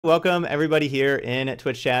Welcome everybody here in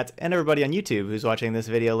Twitch chat and everybody on YouTube who's watching this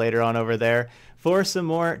video later on over there for some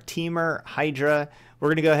more Temur Hydra. We're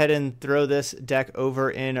going to go ahead and throw this deck over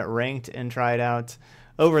in ranked and try it out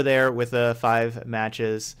over there with the 5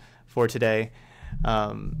 matches for today.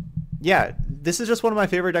 Yeah, this is just one of my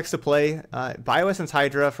favorite decks to play. Bioessence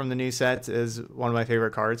Hydra from the new set is one of my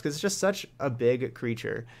favorite cards because it's just such a big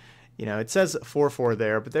creature. You know, it says 4/4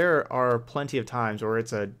 there, but there are plenty of times where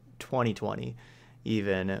it's a 20/20.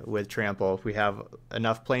 Even with trample, if we have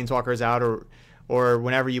enough planeswalkers out, or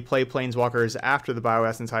whenever you play planeswalkers after the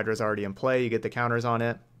Bioessence Hydra is already in play, you get the counters on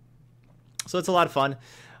it. So it's a lot of fun.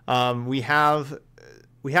 We have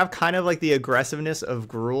kind of like the aggressiveness of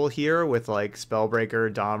Gruul here with like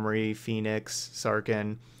Spellbreaker, Domri, Phoenix,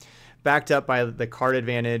 Sarkhan, backed up by the card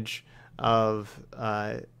advantage of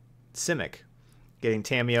Simic. Getting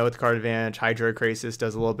Tamiyo with card advantage, Hydra Krasis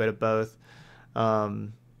does a little bit of both.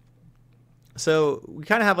 So we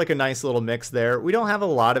kind of have like a nice little mix there. We don't have a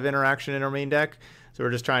lot of interaction in our main deck, so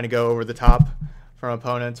we're just trying to go over the top from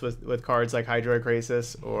opponents with cards like Hydra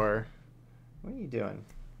Krasis or... What are you doing?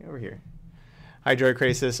 Get over here. Hydra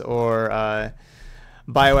Krasis or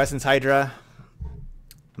Bioessence Hydra.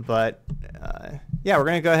 But yeah, we're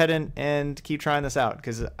going to go ahead and keep trying this out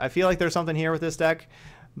because I feel like there's something here with this deck,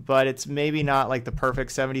 but it's maybe not like the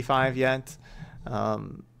perfect 75 yet. But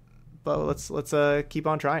let's keep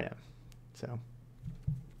on trying it. So,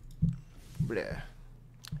 bleh.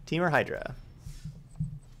 Temur Hydra.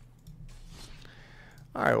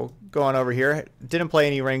 All right, we'll go on over here. Didn't play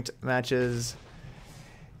any ranked matches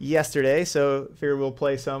yesterday, so figure we'll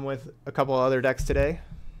play some with a couple of other decks today.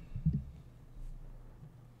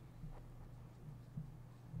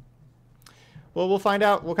 Well, we'll find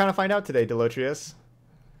out. We'll kind of find out today, Delotrius.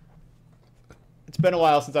 It's been a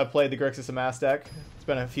while since I've played the Grixis Amass deck. It's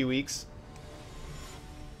been a few weeks.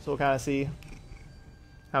 So we'll kind of see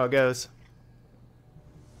how it goes.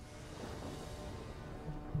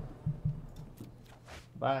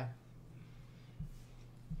 Bye.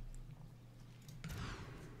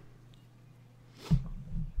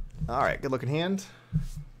 All right, good looking hand.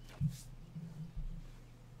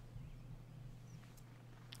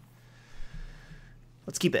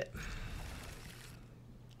 Let's keep it.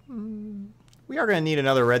 We are going to need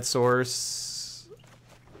another red source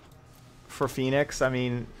for Phoenix. I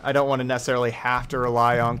mean, I don't want to necessarily have to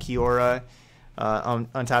rely on Kiora on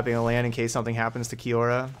untapping a land in case something happens to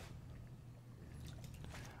Kiora.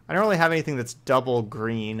 I don't really have anything that's double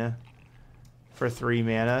green for 3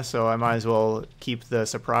 mana, so I might as well keep the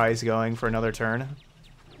surprise going for another turn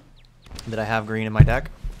that I have green in my deck.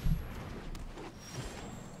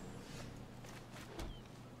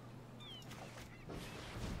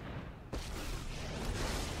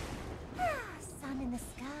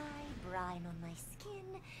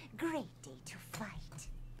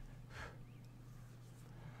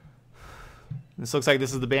 This looks like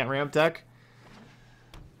this is the Bant Ramp deck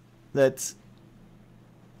that's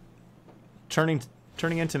turning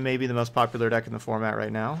into maybe the most popular deck in the format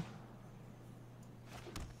right now.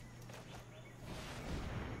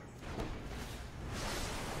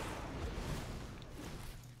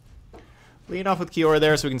 Leading off with Kiora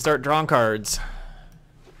there so we can start drawing cards.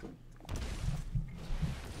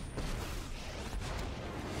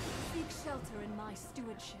 Seek shelter in my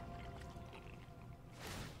stewardship.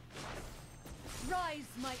 Rise,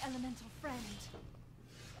 my elemental friend.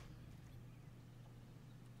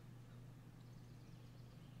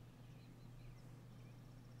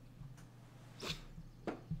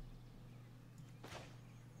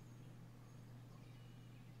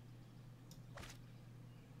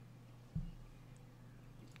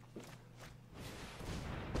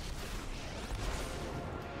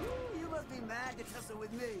 You must be mad to tussle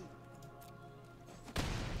with me.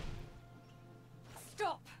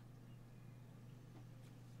 Stop!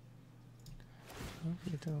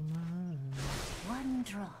 One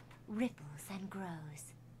drop ripples and grows.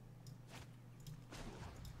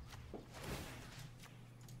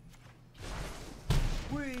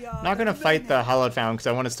 Not going to fight the Hallowed Fountain because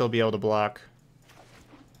I want to still be able to block.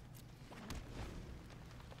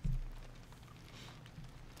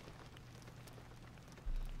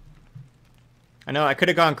 I know I could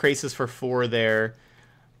have gone Krasis for 4 there,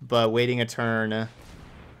 but waiting a turn...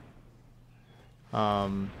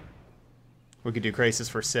 we could do Krasis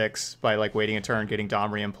for 6 by like waiting a turn, getting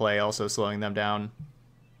Domri in play, also slowing them down.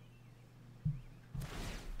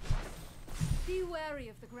 Be wary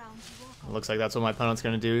of the ground you walk on. It looks like that's what my opponent's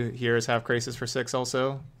going to do here is have Krasis for 6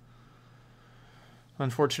 also.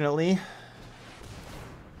 Unfortunately.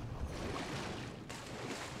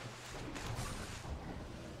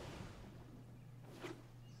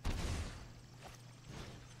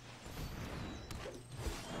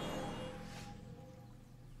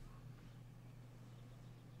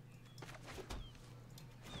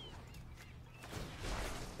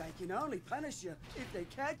 can only punish you if they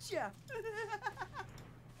catch you.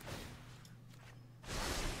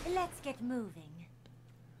 Let's get moving.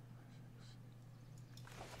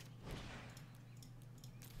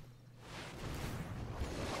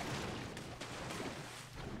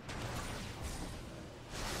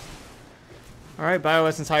 All right,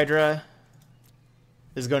 Bioessence Hydra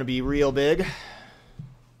is going to be real big.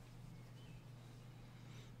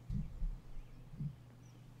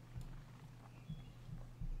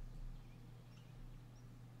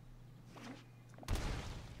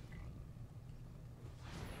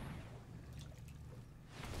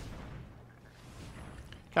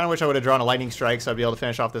 Kind of wish I would have drawn a lightning strike so I'd be able to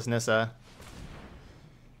finish off this Nissa.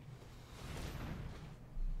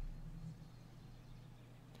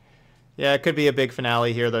 Yeah, it could be a big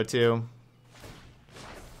finale here though too.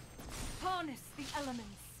 Harness the elements.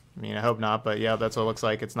 I mean, I hope not, but yeah, that's what it looks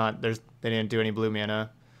like. It's not. They didn't do any blue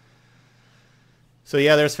mana. So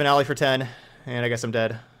yeah, there's finale for 10, and I guess I'm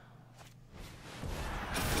dead.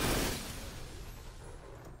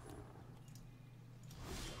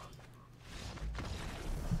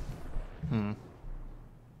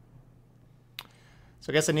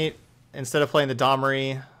 So I guess I need, instead of playing the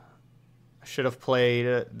Domri, I should have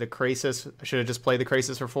played the Krasis. I should have just played the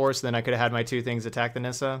Krasis for 4, so then I could have had my 2 things attack the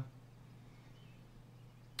Nissa.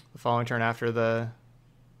 The following turn after the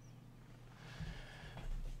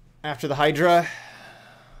Hydra.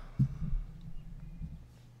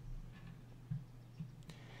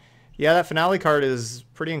 Yeah, that finale card is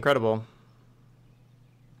pretty incredible.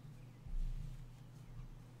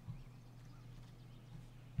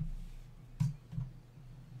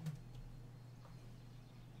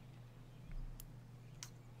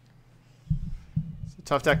 It's a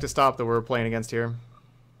tough deck to stop that we're playing against here.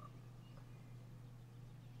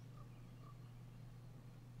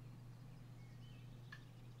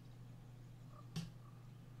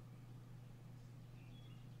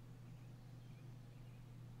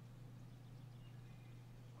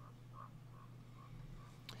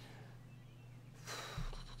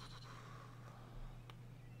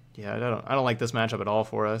 Yeah, I don't like this matchup at all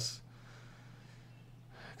for us.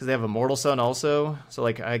 Because they have Immortal Sun also. So,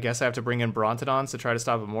 like, I guess I have to bring in Brontodons to try to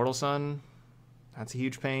stop Immortal Sun. That's a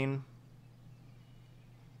huge pain.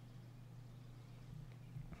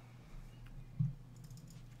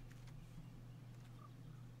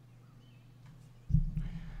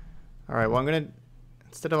 Alright, well, I'm going to...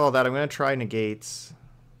 Instead of all that, I'm going to try Negates.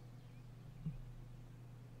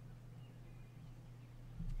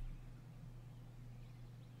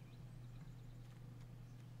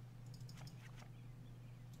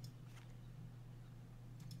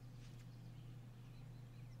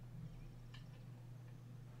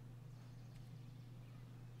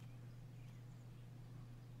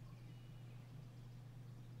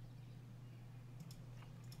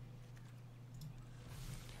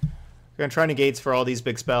 I'm going to try Negates for all these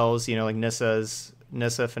big spells, you know, like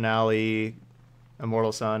Nissa, Finale,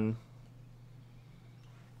 Immortal Sun.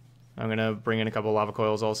 I'm going to bring in a couple Lava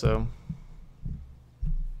Coils also.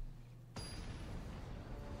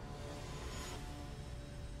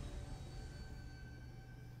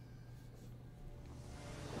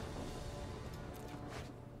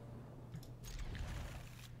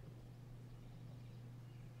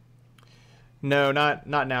 No, not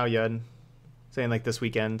now, Yud. Saying like this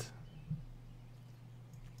weekend.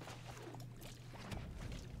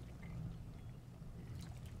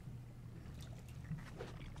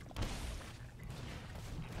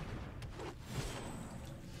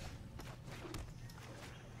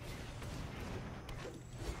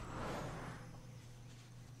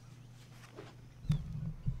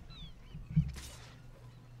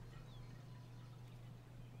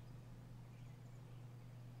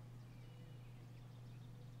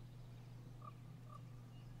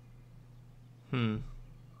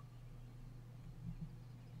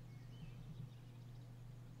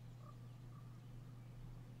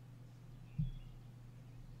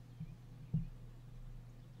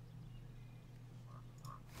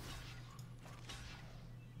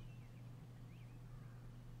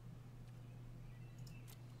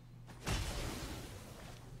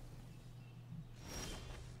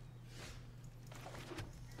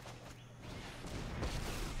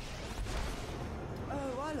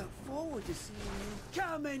 To see you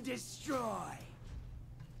come and destroy.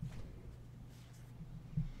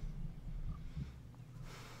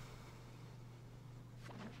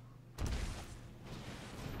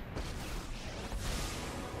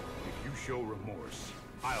 If you show remorse,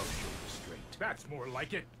 I'll show restraint. That's more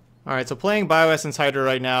like it. Alright, so playing Bioessence Hydra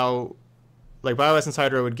right now, like Bioessence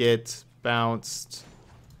Hydra would get bounced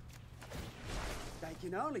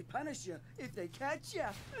can only punish you if they catch you.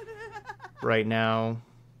 right now.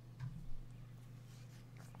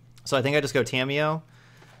 So I think I just go Tamio.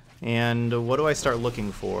 And what do I start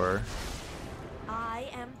looking for? I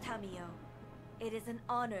am Tamio. It is an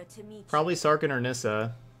honor to meet Probably Sarkin or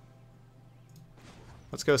Nissa.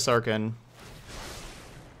 Let's go Sarkin.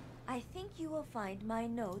 I think you will find my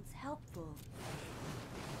notes helpful.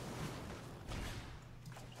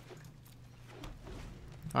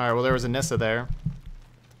 Alright, well there was a Nissa there.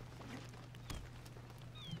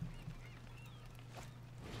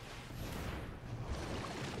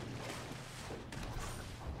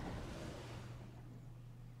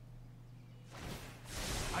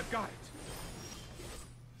 I've got it.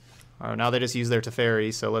 Oh, now they just use their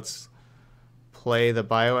Teferi, so let's play the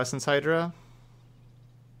Bioessence Hydra.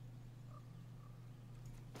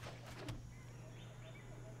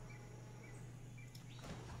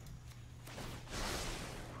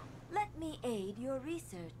 Let me aid your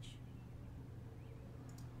research.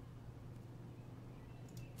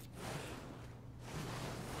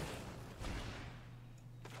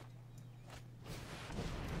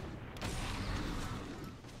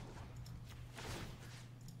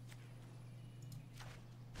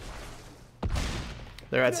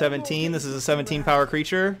 They're at 17. This is a 17 power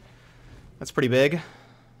creature. That's pretty big.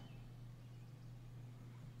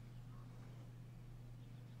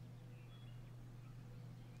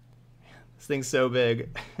 This thing's so big.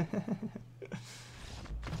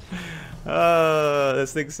 Oh,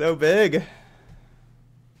 this thing's so big.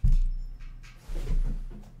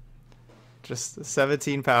 Just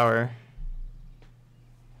 17 power.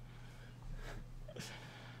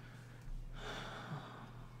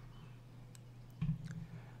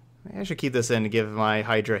 I should keep this in to give my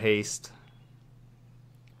Hydra haste.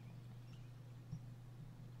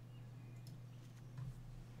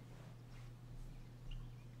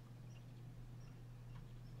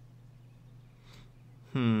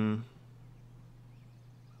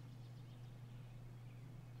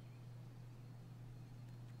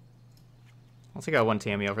 I'll take out one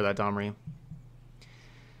Tamio for that Domri.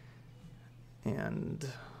 And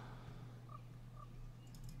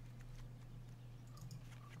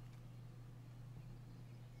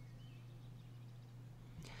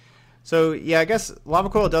so, yeah, I guess Lava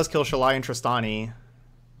Coil does kill Shalai and Tristani,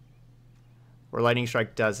 where Lightning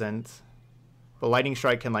Strike doesn't. But Lightning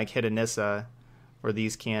Strike can, like, hit a Nissa, where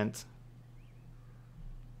these can't.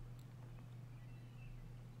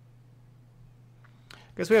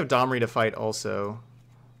 I guess we have Domri to fight also.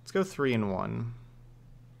 Let's go 3 and 1.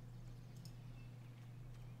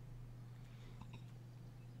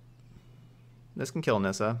 This can kill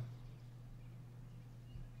Nissa.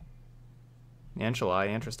 And Shalai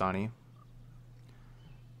and Tristani.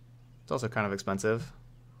 It's also kind of expensive.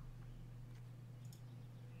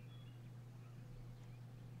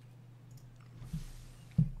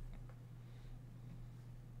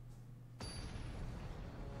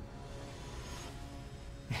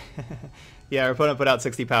 Yeah, our opponent put out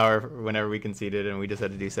 60 power whenever we conceded, and we just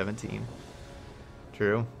had to do 17.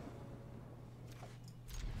 True.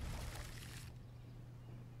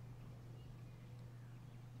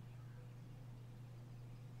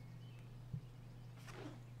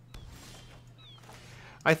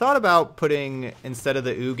 I thought about putting, instead of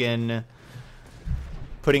the Ugin,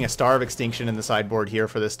 putting a Star of Extinction in the sideboard here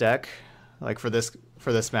for this deck. Like for this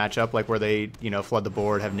matchup, like where they, you know, flood the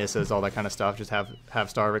board, have Nissas, all that kind of stuff. Just have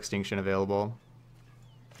Star of Extinction available.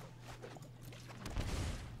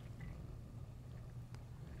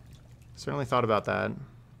 Certainly thought about that.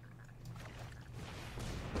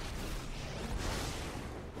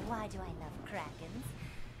 Why do I love Krakens?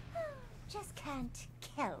 Just can't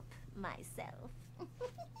help myself.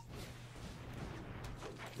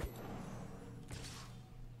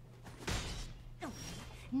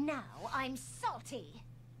 Now I'm salty.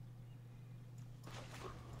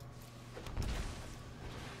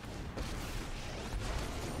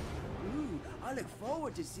 Ooh, I look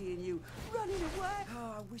forward to seeing you running away.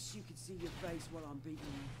 Oh, I wish you could see your face while I'm beating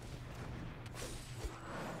you.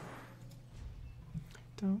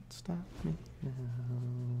 Don't stop me now.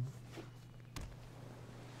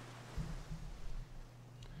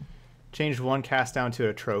 Change one cast down to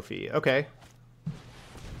a trophy. Okay.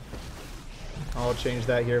 I'll change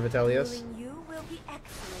that here, Vitellius. Healing you will be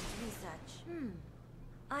excellent research.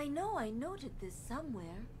 I know I noted this somewhere.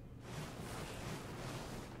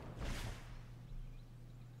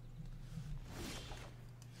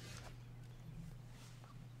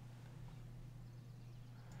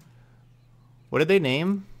 What did they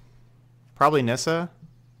name? Probably Nissa.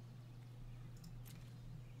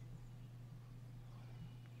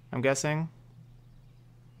 I'm guessing.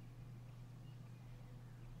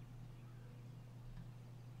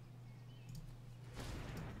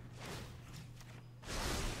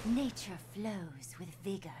 Nature flows with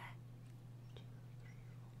vigor.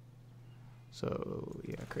 So,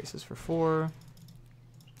 yeah, Crisis for 4.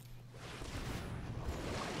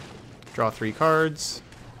 Draw 3 cards.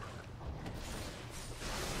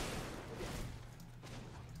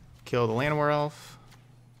 Kill the Llanowar Elf.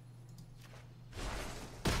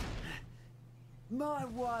 My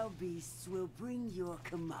wild beasts will bring your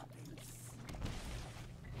comeuppance.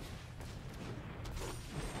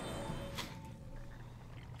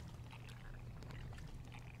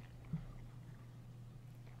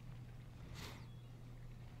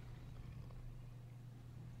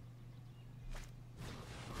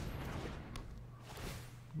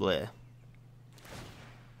 Bleh.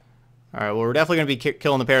 Alright, well, we're definitely going to be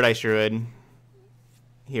killing the Paradise Druid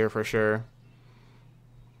here for sure.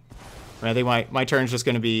 And I think my turn's just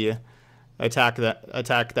going to be attack that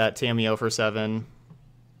Tamiyo for 7.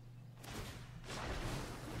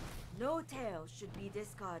 No tail should be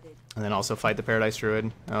discarded. And then also fight the Paradise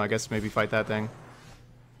Druid. Oh, I guess maybe fight that thing.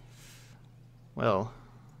 Well,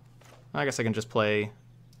 I guess I can just play...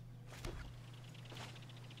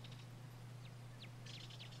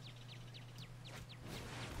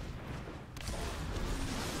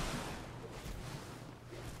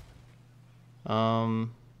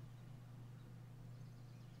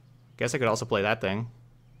 Guess I could also play that thing.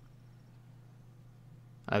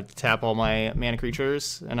 I'd tap all my mana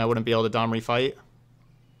creatures, and I wouldn't be able to Domri fight.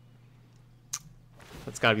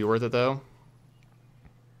 That's gotta be worth it, though.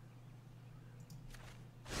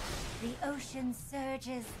 The ocean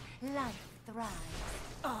surges, life thrives.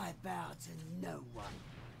 I bow to no one.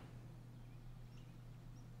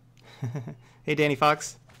 Hey, Danny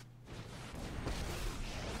Fox.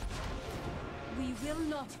 We will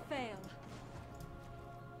not fail.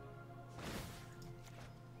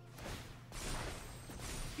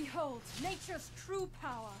 Behold, nature's true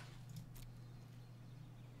power.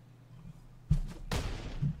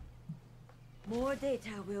 More data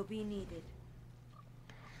will be needed.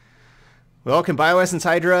 Well, can Bioessence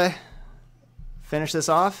Hydra finish this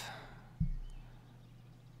off?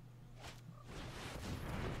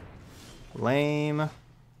 Lame.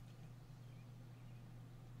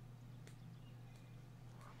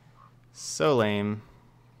 So lame.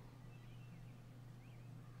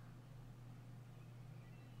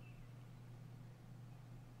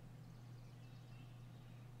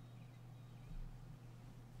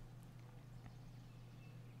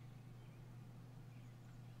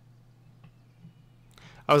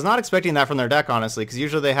 I was not expecting that from their deck, honestly, because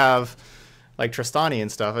usually they have, like, Tristani and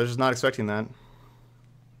stuff. I was just not expecting that.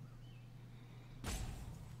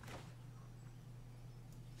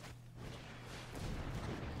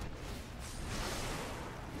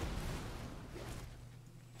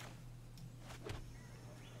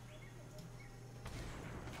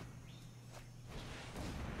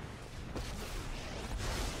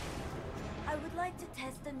 I would like to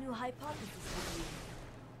test a new hypothesis with you.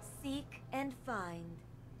 Seek and find.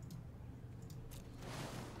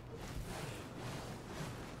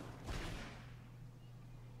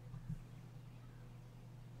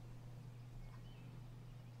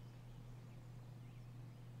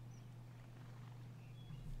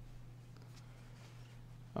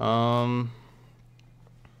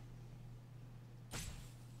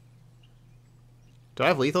 Do I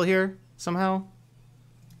have lethal here somehow?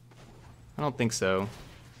 I don't think so.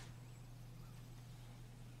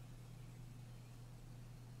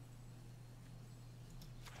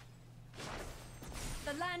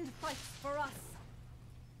 The land fights for us.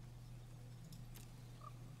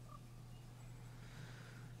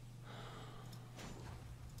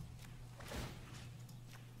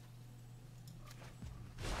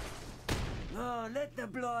 Oh, let the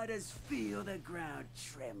blighters feel the ground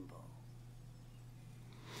tremble.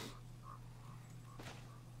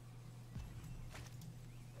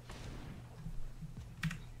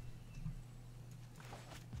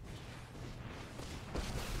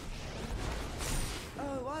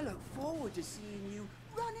 Oh, I look forward to seeing you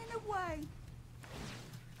running away.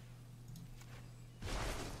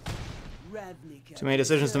 Ravnica. Too many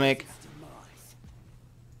decisions to make.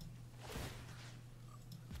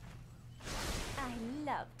 I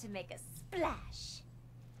love to make a splash.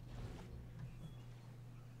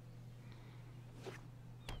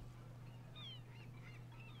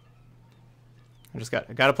 I just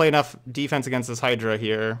gotta play enough defense against this Hydra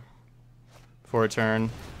here for a turn.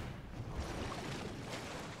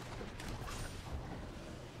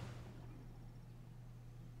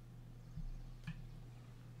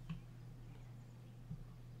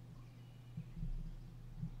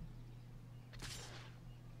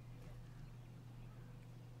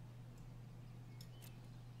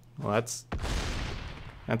 Well,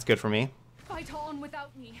 That's good for me. Fight on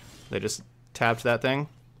without me. They just tapped that thing.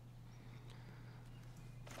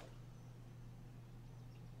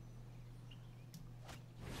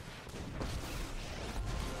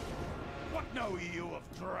 What know you of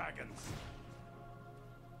dragons?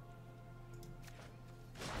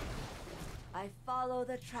 I follow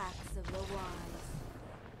the tracks of the wise.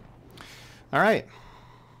 All right.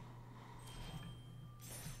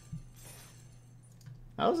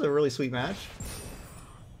 That was a really sweet match.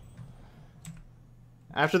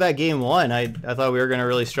 After that game one, I thought we were going to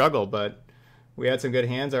really struggle, but we had some good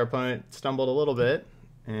hands. Our opponent stumbled a little bit,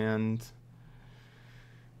 and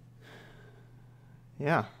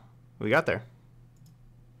yeah, we got there.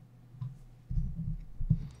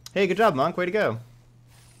 Hey, good job, Monk. Way to go.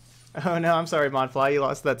 Oh, no, I'm sorry, Modfly. You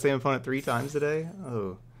lost to that same opponent 3 times today?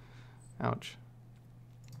 Oh, ouch.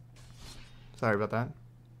 Sorry about that.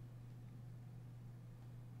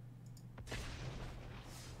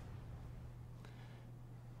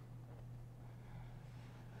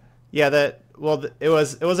 Yeah, it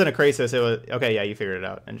wasn't a crisis. It was okay. Yeah, you figured it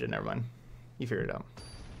out, Engine. Never mind. You figured it out.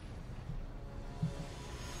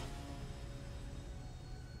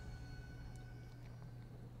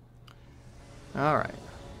 All right.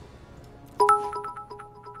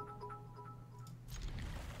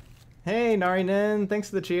 Hey, Narinen. Thanks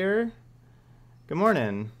for the cheer. Good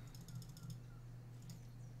morning.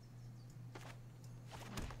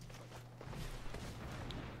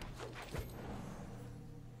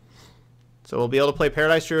 So we'll be able to play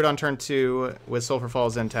Paradise Druid on turn 2 with Sulphur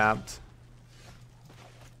Falls in tapped.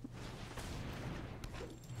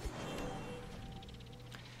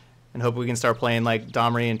 And hope we can start playing like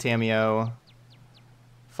Domri and Tamiyo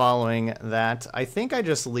following that. I think I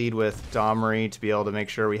just lead with Domri to be able to make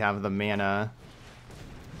sure we have the mana.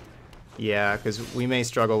 Yeah, because we may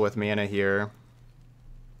struggle with mana here.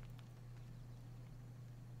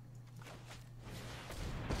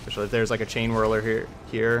 Especially if there's like a Chain Whirler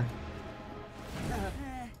here.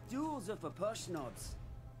 Duels are for push knobs.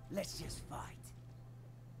 Let's just fight.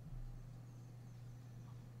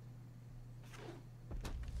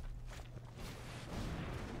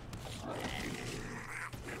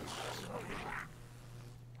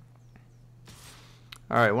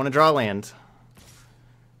 Alright, want to draw land.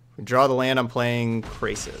 If we draw the land, I'm playing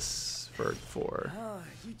Krasis for 4.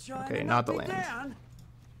 Okay, not the land. Down?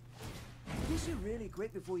 You should really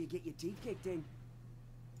quit before you get your teeth kicked in.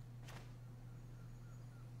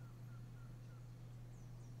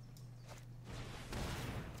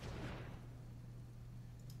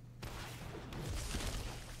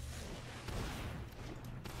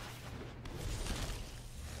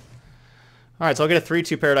 Alright, so I'll get a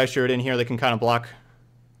 3-2 Paradise Druid in here that can kind of block.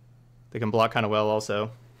 They can block kind of well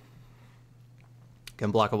also.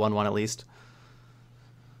 Can block a 1-1 at least.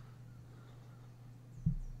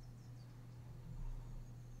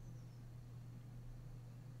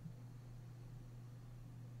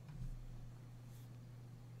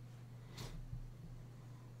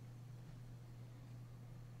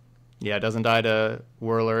 Yeah, it doesn't die to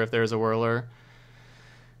Whirler if there's a Whirler.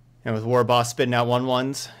 And with War Boss spitting out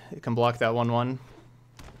 1-1s, it can block that 1-1.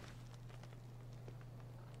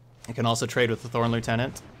 It can also trade with the Thorn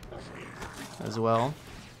Lieutenant as well.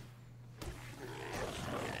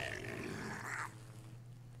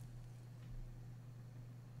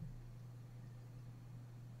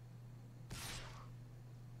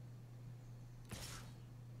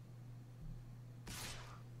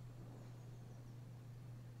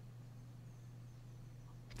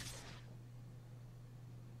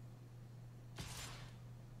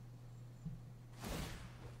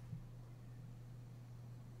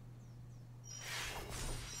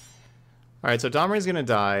 Alright, so Domri's gonna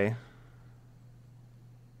die.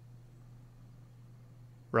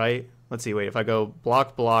 Right? Let's see, wait, if I go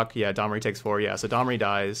block, block, yeah, Domri takes 4, yeah, so Domri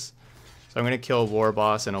dies. So I'm gonna kill War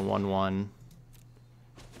Boss in a 1-1.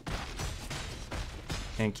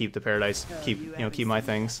 And keep the Paradise, keep my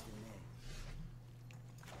things.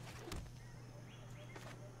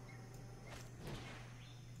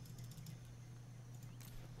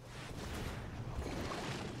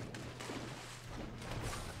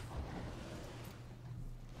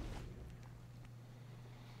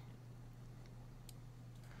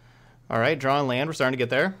 All right, drawing land. We're starting to get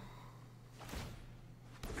there.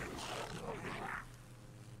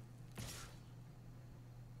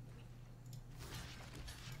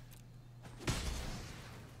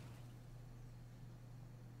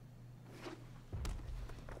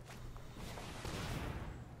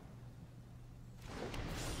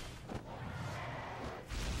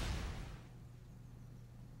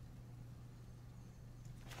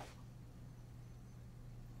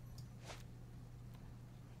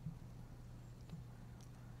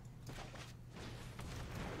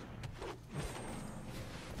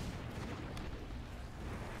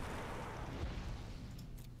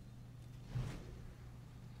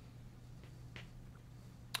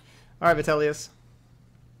 All right, Vitellius.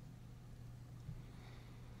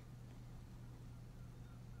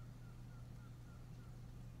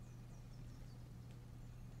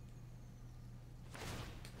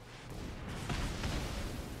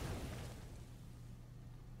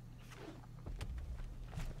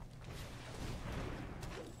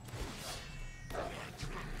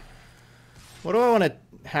 What do I want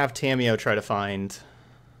to have Tamio try to find?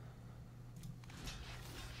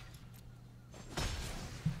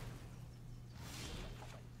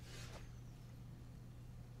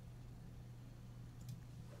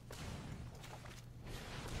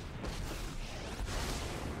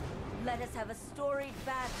 Let us have a storied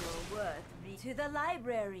battle worth to the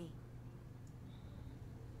library.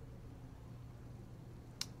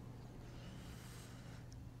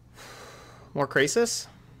 More Krasis?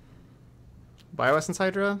 Bioessence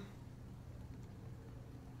Hydra?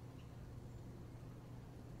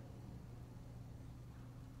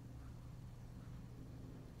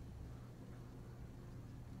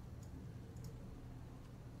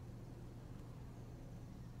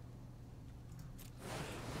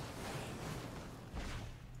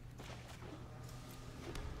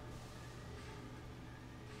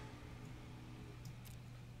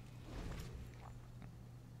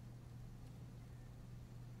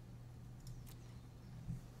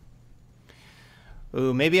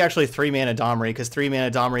 Ooh, maybe actually 3 mana Domri, because 3 mana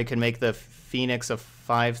Domri can make the Phoenix a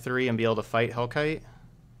 5/3 and be able to fight Hellkite.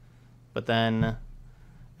 But then,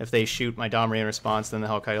 if they shoot my Domri in response, then the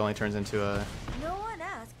Hellkite only turns into a No one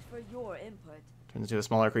asked for your input.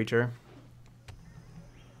 smaller creature.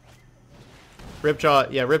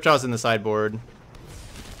 Ripjaw, yeah, Ripjaw's in the sideboard.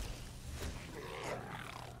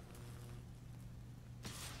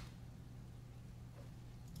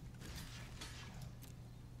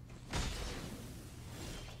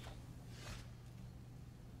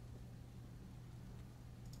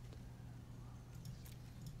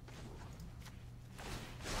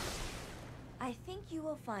 I think you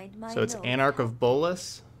will find my So it's note. Anarch of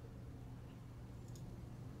Bolas.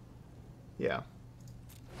 Yeah.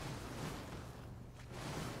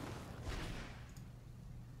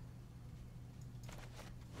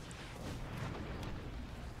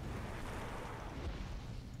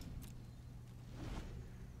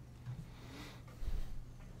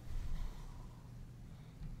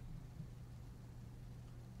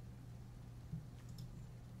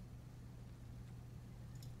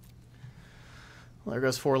 Well, there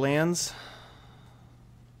goes 4 lands.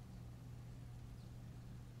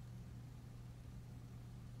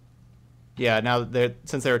 Yeah, now that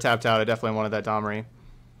since they were tapped out, I definitely wanted that Domri.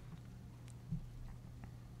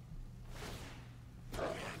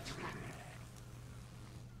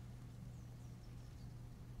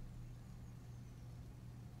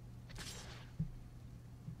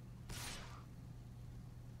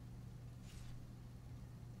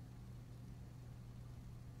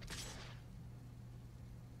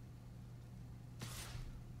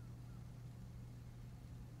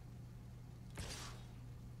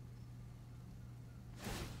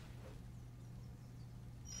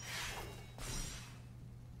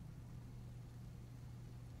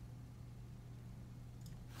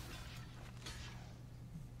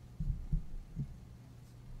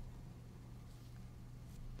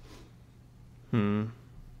 Hmm.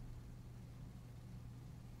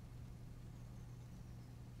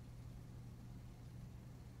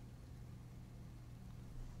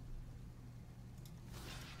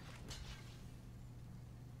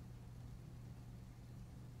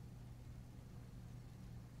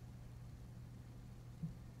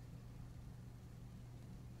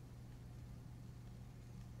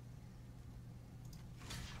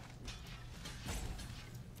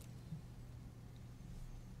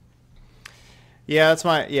 Yeah, that's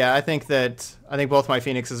my. Yeah, I think both my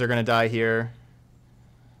Phoenixes are gonna die here.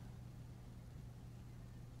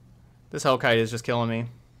 This Hellkite is just killing me.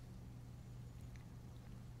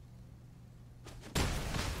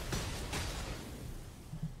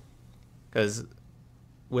 Because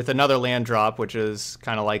with another land drop, which is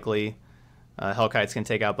kind of likely, Hellkite's gonna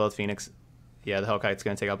take out both Phoenix. Yeah, the Hellkite's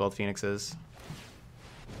gonna take out both Phoenixes.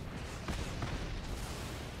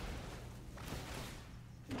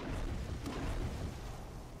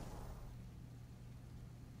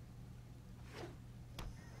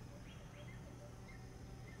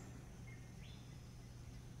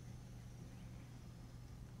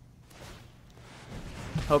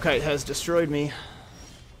 Hellkite has destroyed me.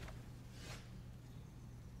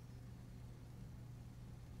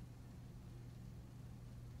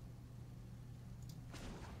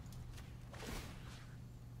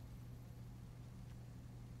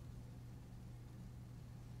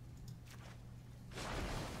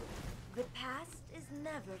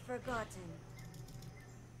 never forgotten.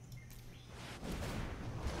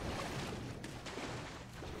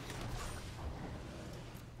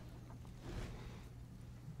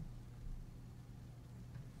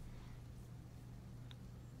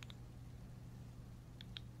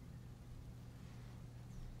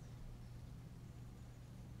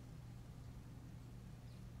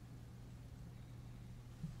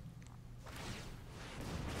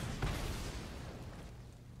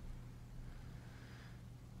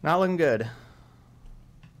 Not looking good.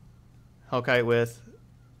 Hellkite with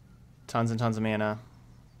tons and tons of mana.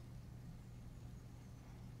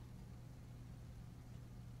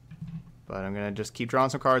 But I'm going to just keep drawing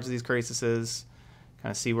some cards with these Crasises. Kind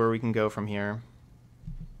of see where we can go from here.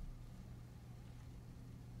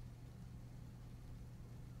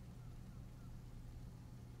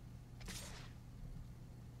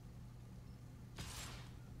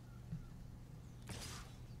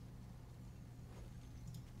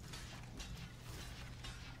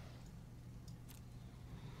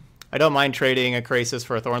 I don't mind trading a Krasis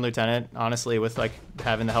for a Thorn Lieutenant, honestly, with like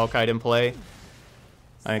having the Hellkite in play.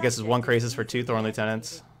 I guess it's one Krasis for 2 Thorn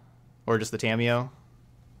Lieutenants. Or just the Tameo.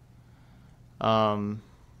 Because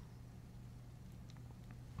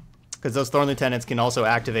those Thorn Lieutenants can also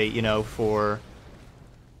activate, you know, for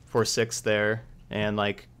 6 there. And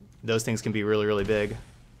like those things can be really, really big.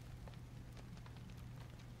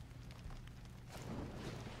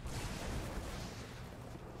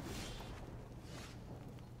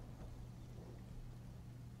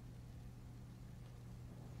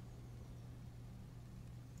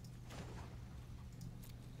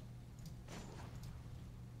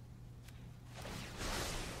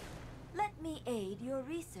 Let me aid your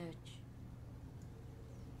research.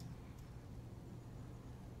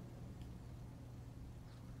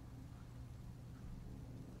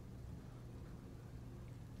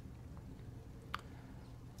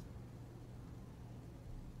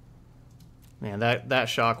 Man, that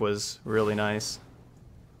shock was really nice.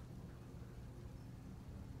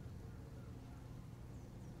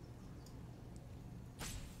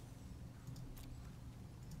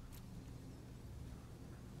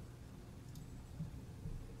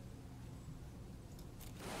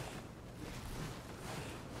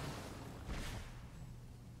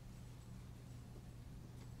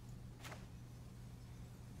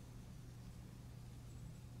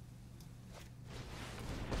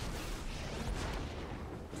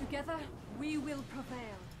 Together, we will prevail.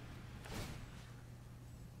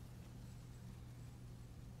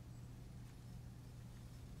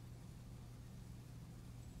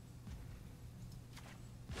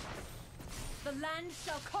 The land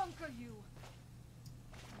shall conquer you.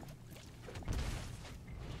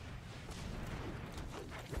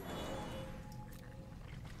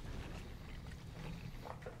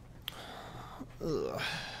 Ugh.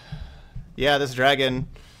 Yeah, this dragon.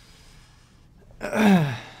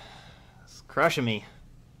 Crushing me.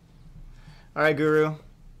 All right, Guru.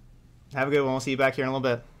 Have a good one. We'll see you back here in a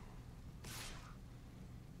little bit.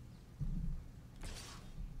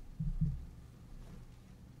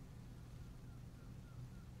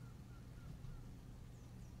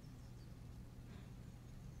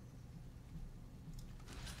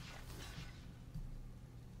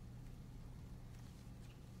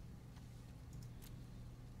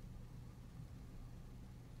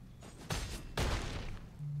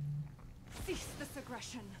 Cease this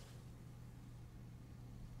aggression.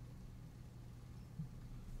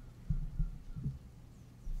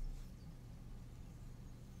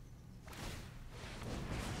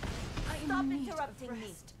 Stop interrupting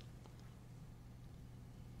me.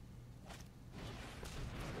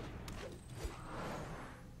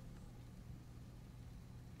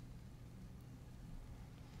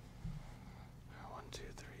 One, two,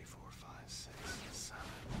 three, 4, 5, 6, 7.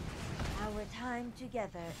 Our time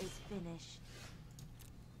together is finished.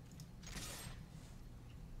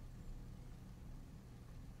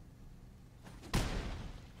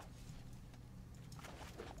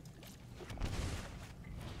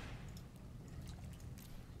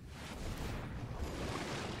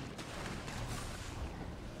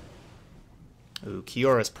 Ooh,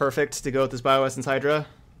 Kiora's perfect to go with this Bioessence Hydra.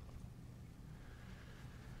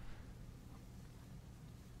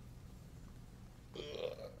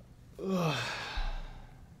 Ugh.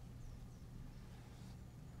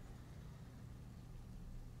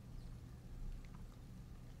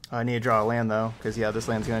 I need to draw a land though, because yeah, this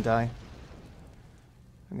land's gonna die.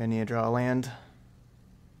 I'm gonna need to draw a land.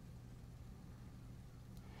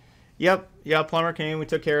 Yep, yeah, Plumber came. We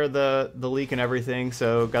took care of the leak and everything,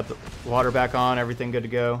 so got the water back on, everything good to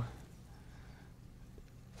go.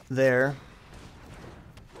 There.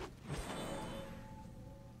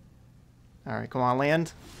 All right, come on,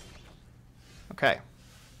 land. Okay.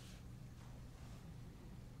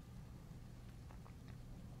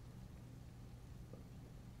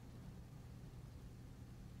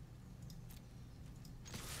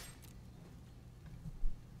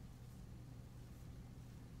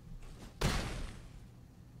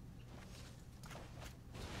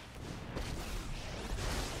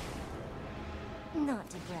 Not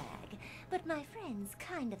to brag, but my friend's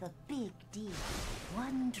kind of a big deal.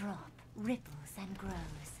 One drop ripples and grows.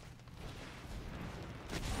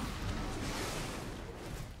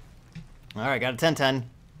 All right, got a 10-10.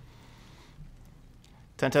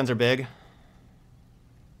 10-10s are big.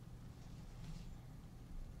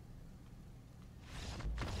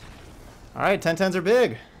 All right, 10-10s are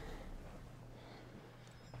big.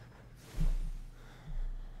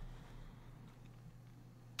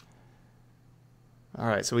 All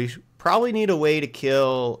right, so we probably need a way to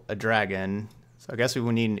kill a dragon. So I guess we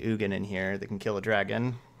would need an Ugin in here that can kill a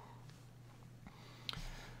dragon.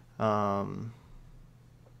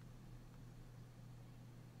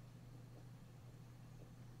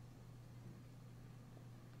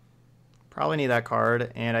 Probably need that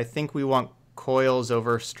card, and I think we want coils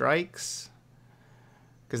over strikes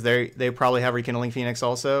because they probably have Rekindling Phoenix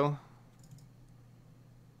also.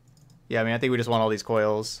 Yeah, I mean, I think we just want all these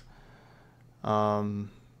coils.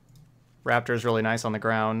 Raptor's really nice on the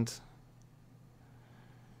ground.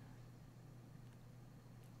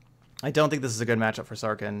 I don't think this is a good matchup for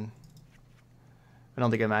Sarkhan. I don't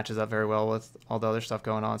think it matches up very well with all the other stuff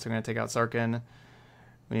going on, so I'm going to take out Sarkhan.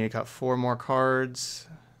 We need to cut 4 more cards.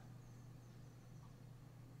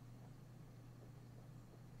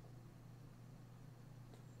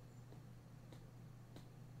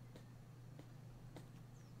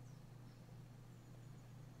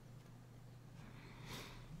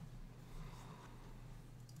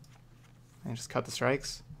 And just cut the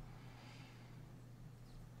strikes.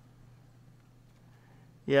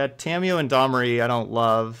 Yeah, Tamio and Domri I don't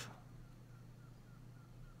love.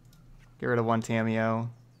 Get rid of 1 Tamio.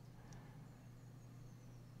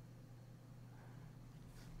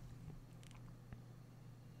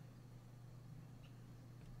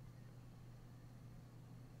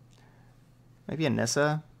 Maybe a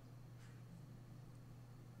Nissa.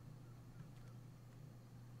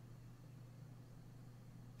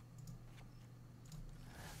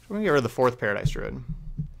 We're going to get rid of the 4th Paradise Druid.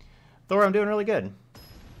 Thor, I'm doing really good.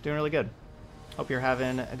 Doing really good. Hope you're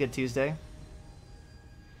having a good Tuesday.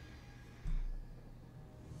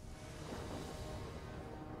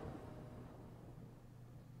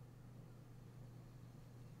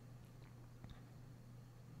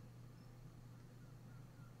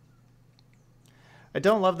 I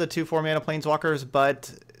don't love the 2/4 mana Planeswalkers,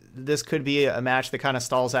 but this could be a match that kind of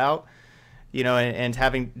stalls out. You know, and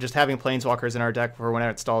having Planeswalkers in our deck for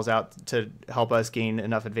whenever it stalls out to help us gain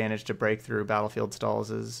enough advantage to break through battlefield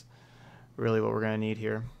stalls is really what we're going to need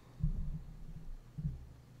here.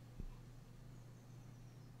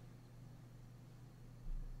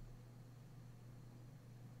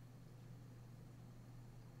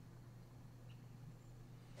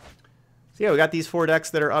 So yeah, we got these 4 decks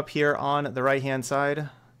that are up here on the right-hand side,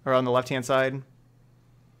 or on the left-hand side.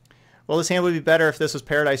 Well, this hand would be better if this was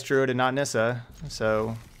Paradise Druid and not Nissa.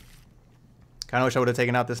 So, kind of wish I would have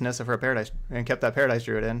taken out this Nissa for a Paradise and kept that Paradise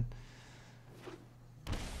Druid in.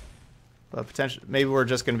 But potentially, maybe we're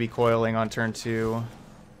just going to be coiling on turn 2.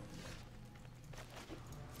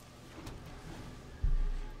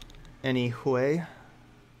 Anyway.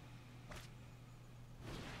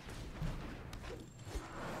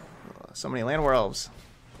 So many Landwar Elves.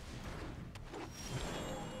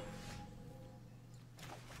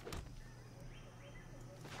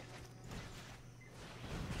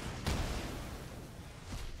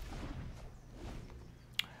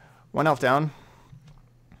 One elf down.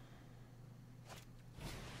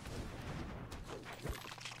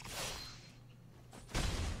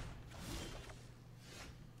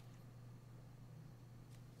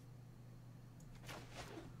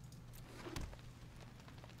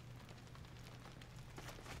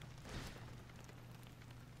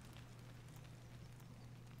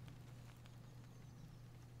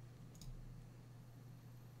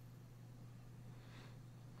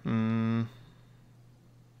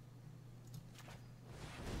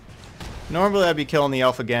 Normally I'd be killing the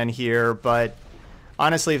elf again here, but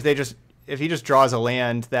honestly, if he just draws a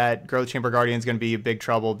land, that Growth Chamber Guardian is going to be big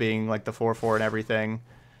trouble, being like the 4/4 and everything.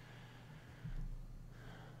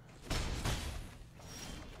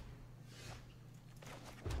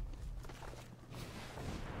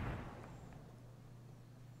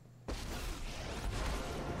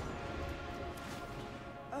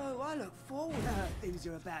 Oh, I look forward. Things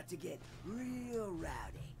are about to get real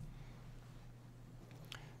rowdy.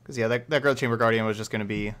 Because, yeah, that Growth Chamber Guardian was just going to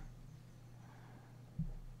be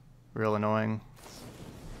real annoying.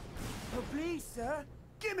 Oh, please, sir,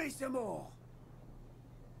 give me some more.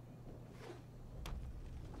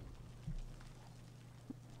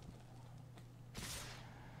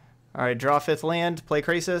 Alright, draw 5th land, play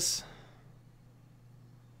Krasis.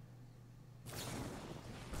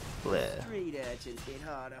 Bleh. Street urchins hit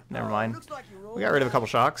harder. Never mind. Looks like you're all We got rid of a couple out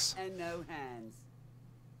shocks. and no hands.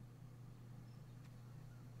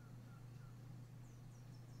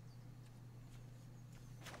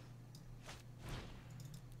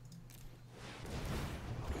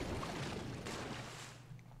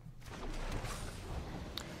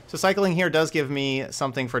 So cycling here does give me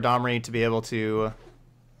something for Domri to be able to...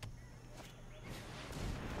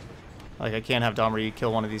 Like, I can't have Domri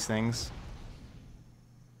kill one of these things.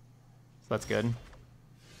 So that's good.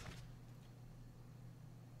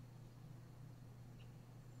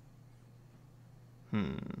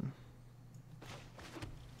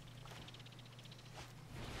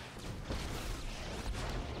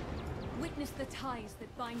 Witness the ties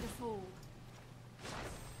that bind us all.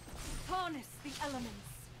 Harness the elements.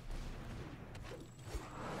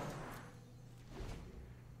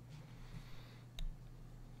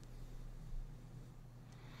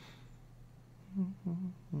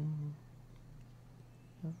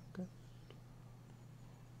 Okay.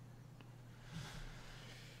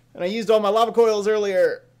 And I used all my lava coils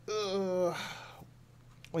earlier. Ugh.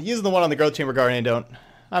 Well, using the one on the Growth Chamber Guardian,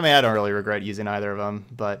 I don't really regret using either of them,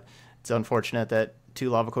 but it's unfortunate that 2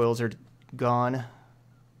 lava coils are gone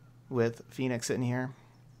with Phoenix sitting here.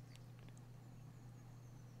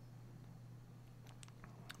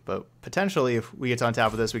 But potentially, if we get on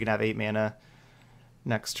top of this, we can have 8 mana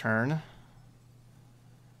next turn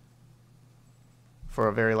for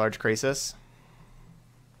a very large Krasis.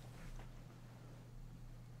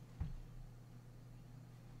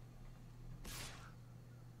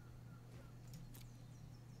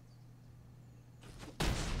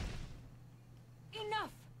 Enough!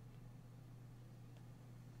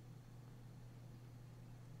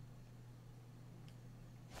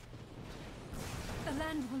 The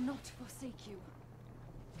land will not forsake you.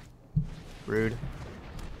 Rude.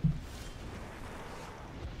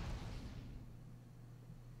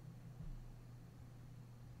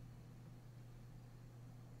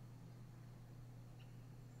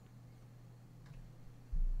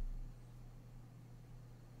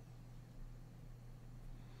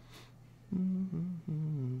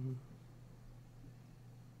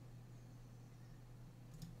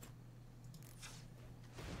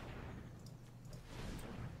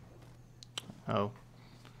 Oh.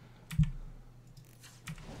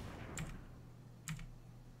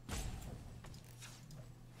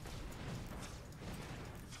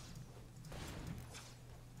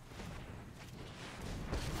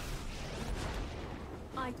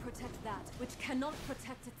 I protect that which cannot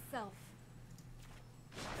protect itself.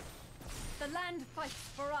 The land fights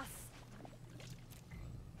for us.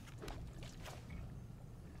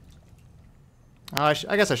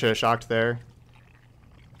 I guess I should have shocked there.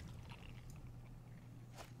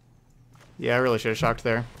 Yeah, I really should have shocked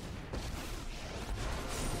there.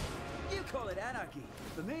 You call it anarchy.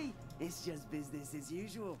 For me, it's just business as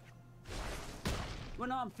usual.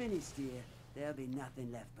 When I'm finished here, there'll be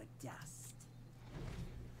nothing left but dust.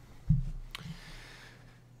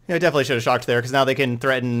 Yeah, I definitely should have shocked there, because now they can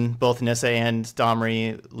threaten both Nissa and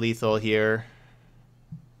Domri lethal here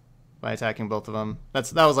by attacking both of them.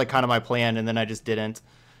 That was like kind of my plan, and then I just didn't.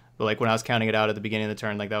 But like when I was counting it out at the beginning of the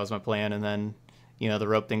turn, like that was my plan, and then you know the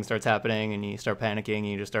rope thing starts happening, and you start panicking, and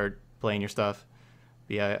you just start playing your stuff.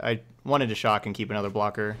 But yeah, I wanted to shock and keep another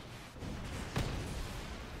blocker.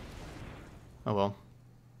 Oh well.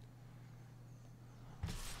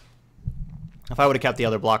 If I would have kept the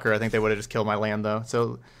other blocker, I think they would have just killed my land though.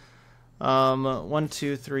 So 1,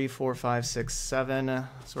 2, 3, 4, 5, 6, 7.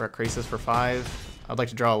 So we're at Krasis for 5. I'd like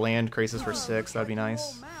to draw a land, Krasis for 6. That'd be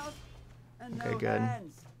nice. Okay, good.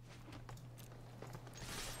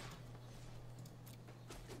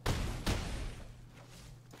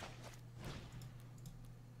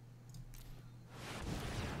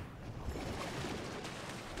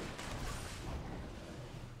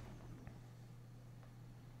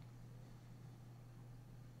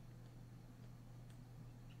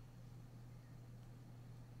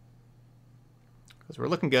 Because we're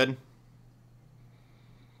looking good.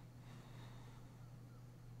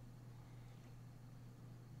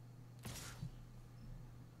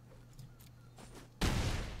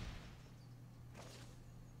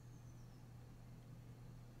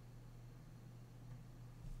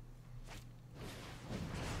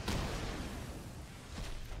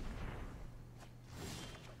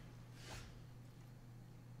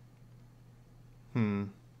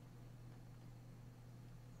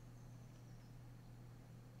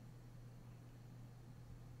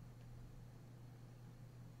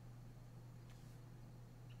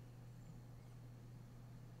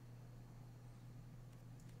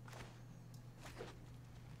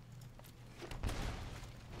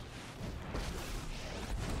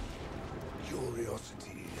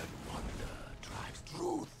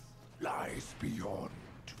 beyond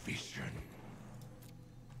vision.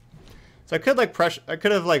 So I could like press. I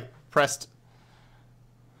could have like pressed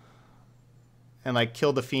and like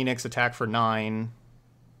killed the Phoenix, attack for 9.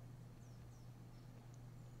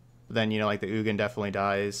 But then, you know, like the Ugin definitely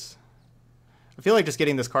dies. I feel like just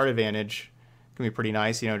getting this card advantage can be pretty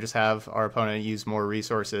nice. You know, just have our opponent use more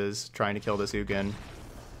resources trying to kill this Ugin.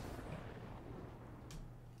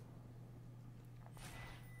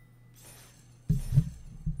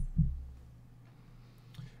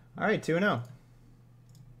 All right, 2-0.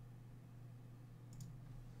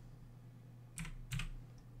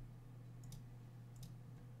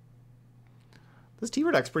 This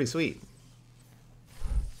Temur deck's pretty sweet.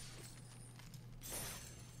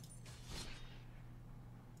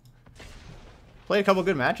 Played a couple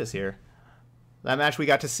good matches here. That match we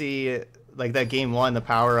got to see, like that game 1, the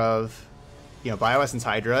power of, you know, Bioessence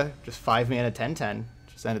Hydra, just 5 mana 10/10,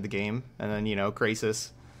 just ended the game. And then, you know, Krasis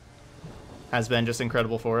has been just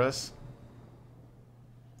incredible for us.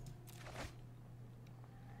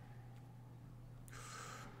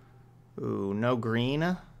 Ooh, no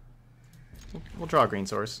green. We'll draw a green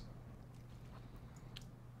source.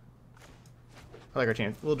 I like our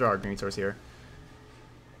chance. We'll draw a green source here.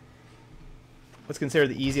 What's considered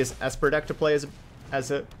the easiest Esper deck to play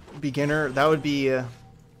as a beginner? That would be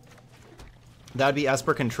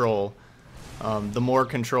Esper Control. The more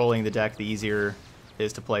controlling the deck, the easier it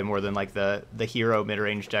is to play, more than like the hero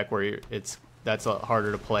mid-range deck where that's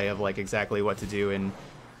harder to play, of like exactly what to do in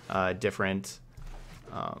different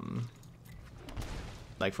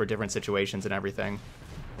like for different situations and everything.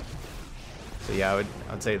 So yeah,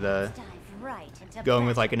 I'd say going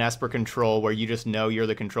with like an Esper Control where you just know you're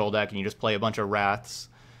the control deck and you just play a bunch of Wraths,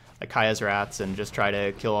 like Kaya's Wraths, and just try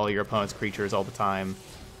to kill all your opponent's creatures all the time.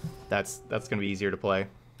 That's gonna be easier to play.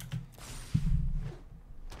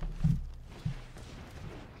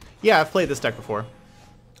 Yeah, I've played this deck before.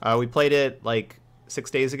 We played it like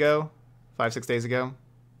 6 days ago, 5-6 days ago.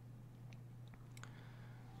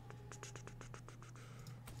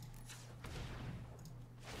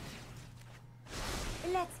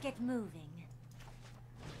 Let's get moving.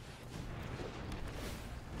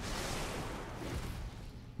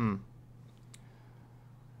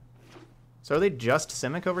 So are they just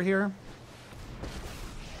Simic over here?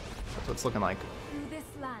 That's what it's looking like. Through this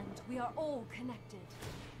land, we are all connected.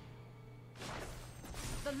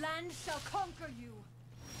 The land shall conquer you.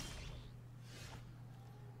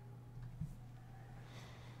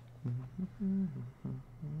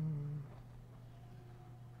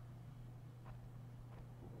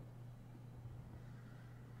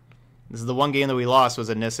 This is the one game that we lost, was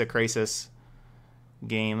a Nissa Krasis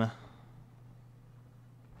game.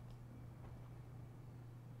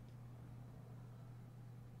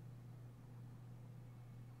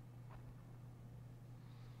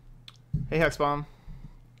 Hey Hexbomb.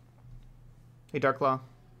 Hey Darklaw.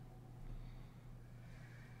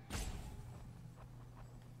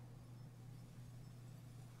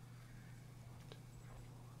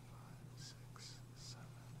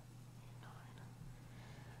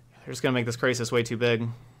 They're just gonna make this Krasis way too big.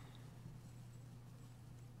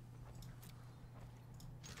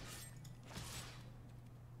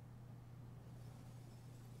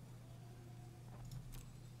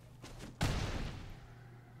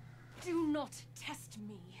 Do not test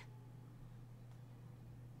me.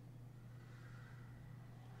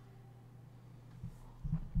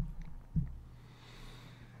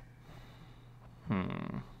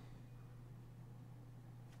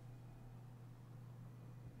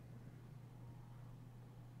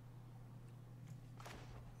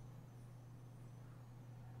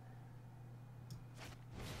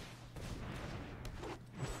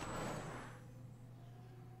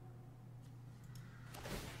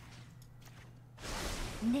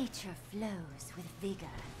 Nature flows with vigor.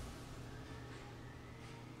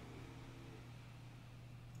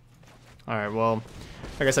 Alright, well,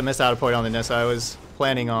 I guess I missed out a point on the Nissa. I was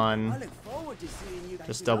planning I on look forward to seeing you just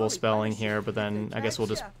guys double glory spelling punish here, you but then if I guess we'll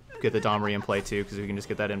just they get the Domri in play too, because we can just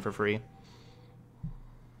get that in for free.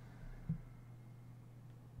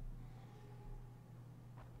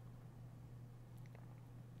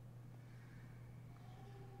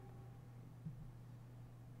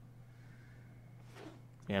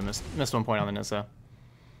 Yeah, missed 1 point on the Nissa.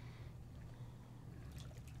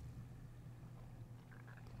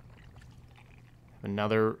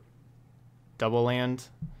 Another double land.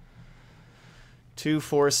 2,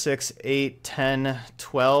 4, 6, 8, 10,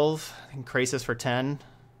 12. I think Krasis for 10.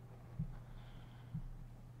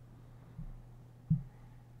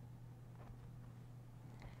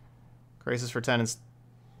 Krasis for 10 is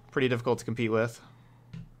pretty difficult to compete with.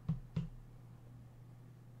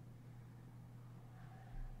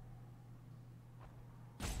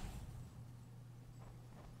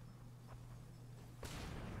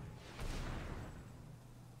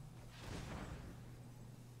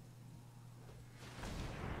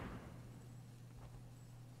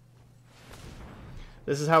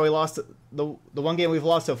 This is how we lost the one game we've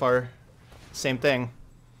lost so far. Same thing.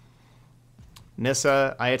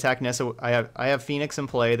 Nissa, I attack Nissa. I have Phoenix in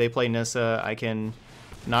play. They play Nissa. I can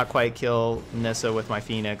not quite kill Nissa with my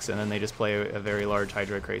Phoenix, and then they just play a very large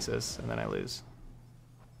Hydra Krasis, and then I lose.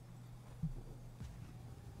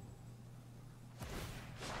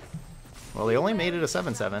 Well, they only made it a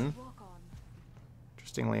 7-7.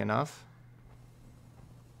 Interestingly enough.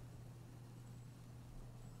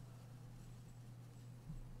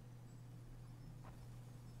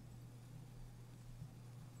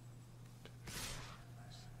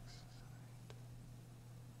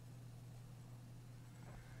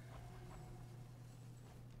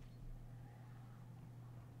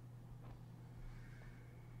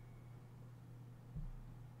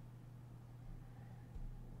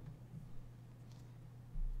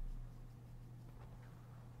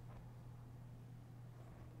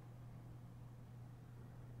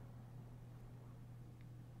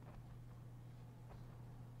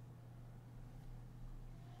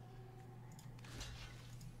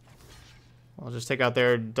 I'll just take out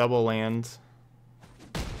their double land.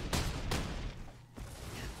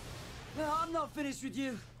 No, I'm not finished with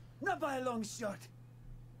you. Not by a long shot.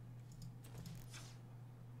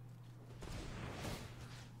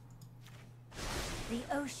 The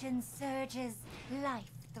ocean surges,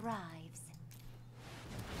 life thrives.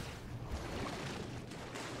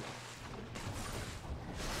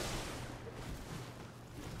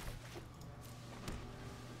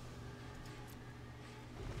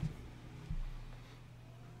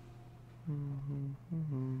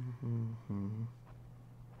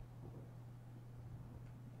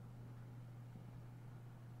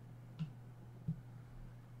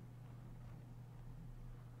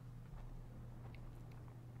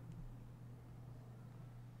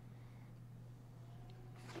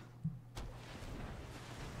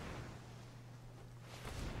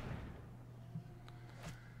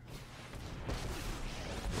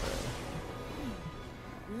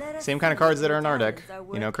 Same kind of cards that are in our deck.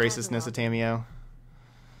 You know, Krasis, Nissa, Tameo.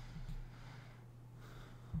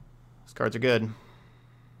 Those cards are good.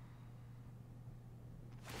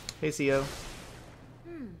 Hey, CO.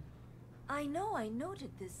 I know I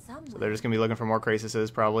noted this somewhere. So they're just going to be looking for more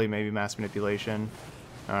Krasises, probably. Maybe Mass Manipulation.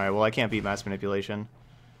 Alright, well, I can't beat Mass Manipulation.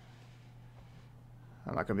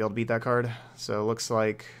 I'm not going to be able to beat that card. So it looks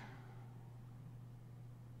like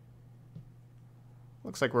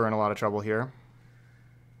we're in a lot of trouble here.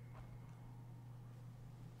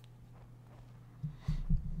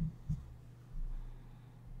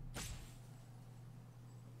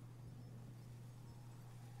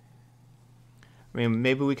 I mean,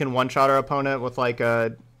 maybe we can one-shot our opponent with like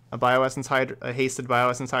a Bioessence Hydra, a hasted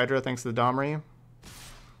Bioessence Hydra, thanks to the Domri.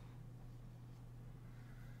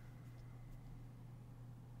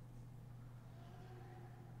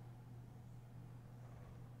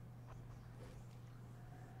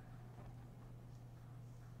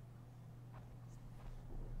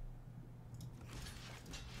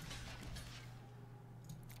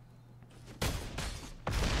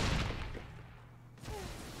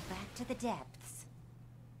 Back to the depths.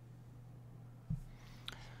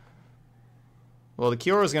 Well, the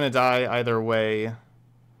Kiora is going to die either way,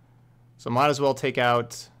 so might as well try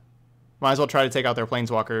to take out their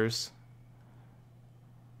Planeswalkers.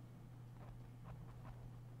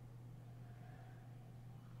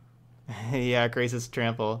 Yeah, Krasis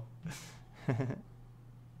Trample.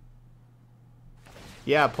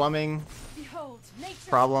 Yeah, plumbing Behold, nature's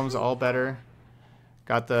problems true all better.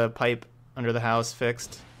 Got the pipe under the house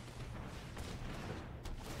fixed.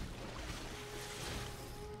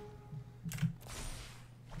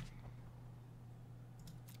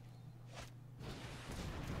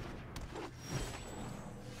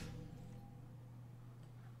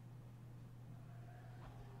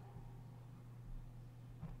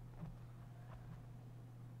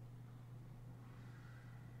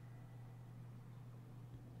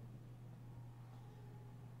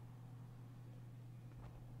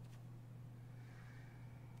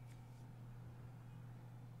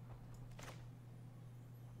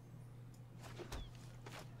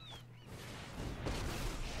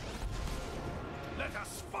 Let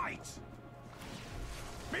us fight!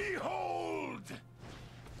 Behold!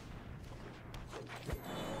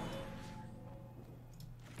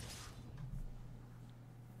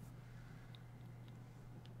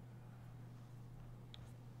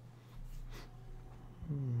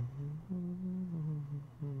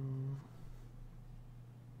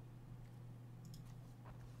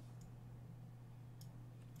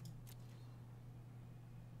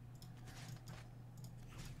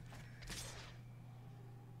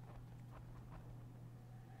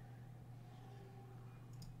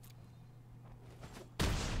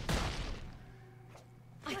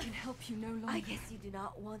 help you no longer. I guess you do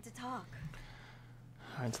not want to talk.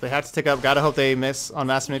 Alright, so they have to tick up. Gotta hope they miss on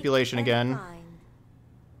mass manipulation again.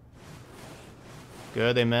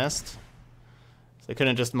 Good, they missed. So they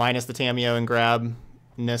couldn't just minus the Tamio and grab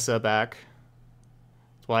Nissa back.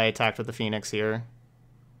 That's why I attacked with the Phoenix here.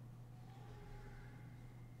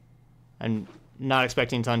 I'm not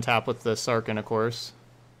expecting to untap with the Sarkin, of course.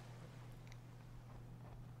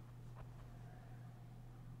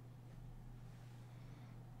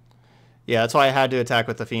 Yeah, that's why I had to attack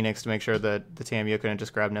with the Phoenix to make sure that the Tamio couldn't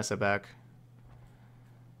just grab Nissa back.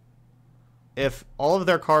 If all of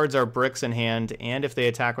their cards are bricks in hand, and if they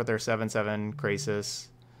attack with their 7/7 Krasis,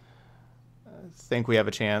 I think we have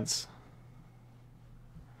a chance.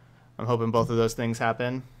 I'm hoping both of those things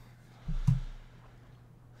happen.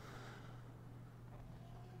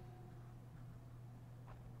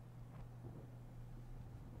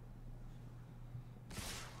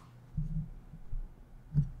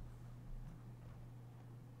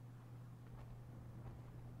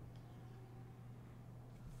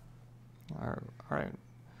 All right,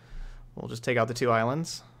 we'll just take out the 2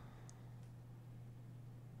 islands.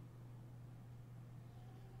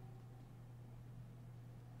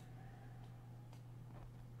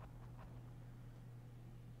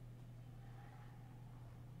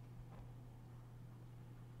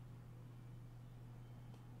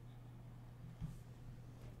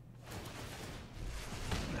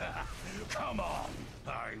 Come on,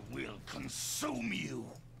 I will consume you.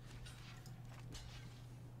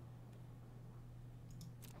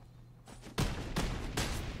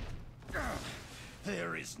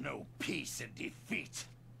 There is no peace in defeat.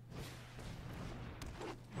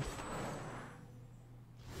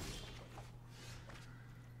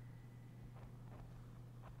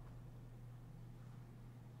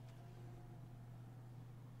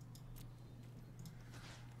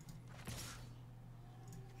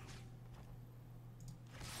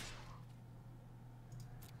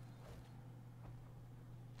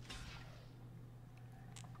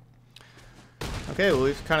 Okay, well,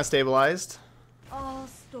 we've kind of stabilized. All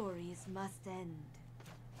stories must end.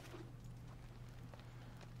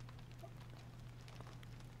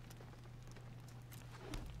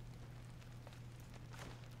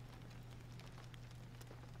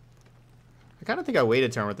 I kind of think I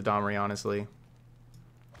waited turn with the Domri, honestly. I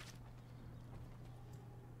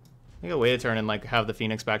think I waited turn and like have the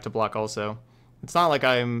Phoenix back to block also. It's not like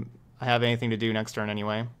I have anything to do next turn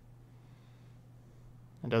anyway.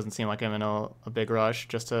 It doesn't seem like I'm in a big rush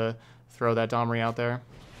just to throw that Domri out there.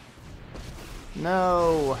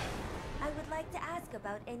 No! I would like to ask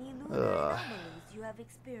about any lunar anomalies you have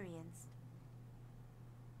experienced.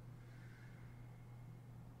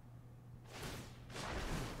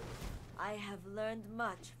 I have learned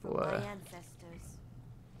much from my ancestors.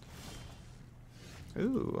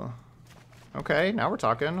 Ooh. Okay, now we're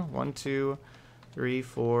talking. 1, 2, 3,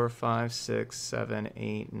 4, 5, 6, 7,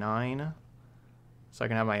 8, 9. So I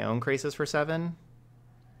can have my own Krasis for 7.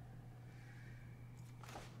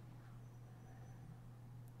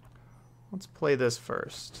 Let's play this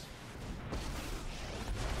first.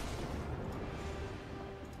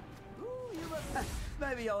 Ooh,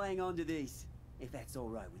 maybe I'll hang on to these, if that's all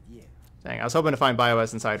right with you. Dang, I was hoping to find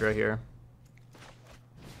Bioessence Hydra here.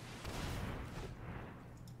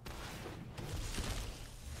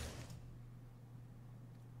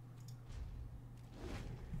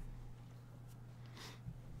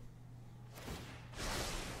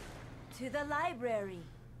 To the library.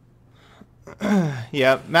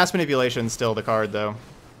 Yeah, mass manipulation's still the card though.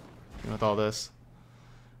 Even with all this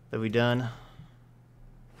that we done.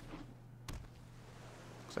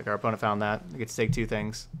 Looks like our opponent found that. We get to take 2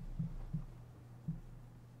 things.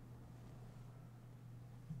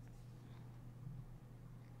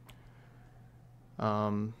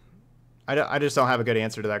 I just don't have a good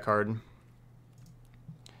answer to that card.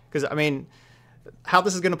 Because I mean, how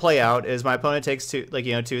this is going to play out is my opponent takes 2 of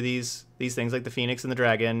these things like the Phoenix and the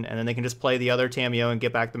Dragon, and then they can just play the other Tamio and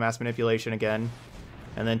get back the mass manipulation again,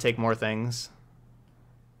 and then take more things.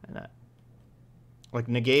 And like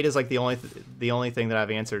negate is like the only thing that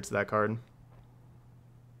I've answered to that card.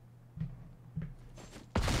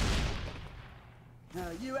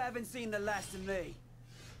 No, you haven't seen the last of me.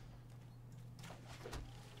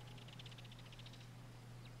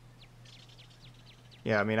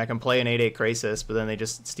 Yeah, I mean, I can play an 8/8 Krasis, but then they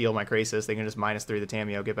just steal my Krasis. They can just -3 the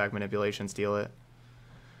Tamio, get back manipulation, steal it.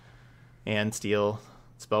 And steal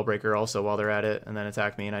Spellbreaker also while they're at it, and then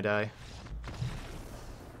attack me and I die.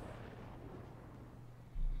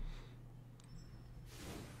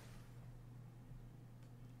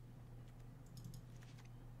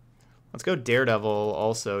 Let's go Daredevil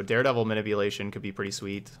also. Daredevil manipulation could be pretty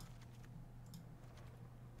sweet.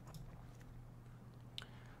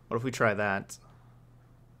 What if we try that?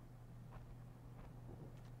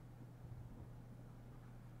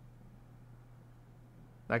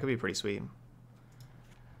 That could be pretty sweet.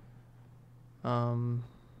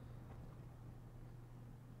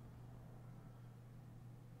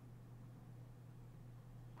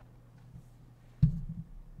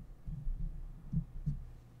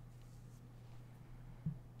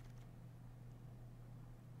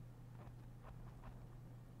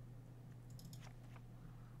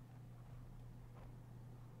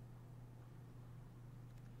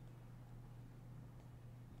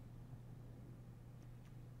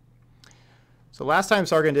 So last time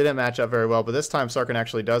Sargon didn't match up very well, but this time Sargon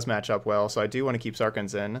actually does match up well, so I do want to keep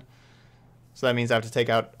Sarkins in. So that means I have to take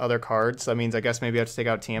out other cards. That means I guess maybe I have to take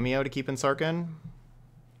out Tamio to keep in Sargon.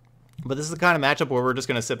 But this is the kind of matchup where we're just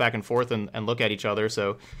going to sit back and forth and look at each other.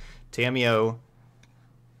 So Tamio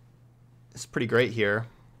is pretty great here.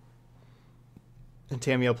 And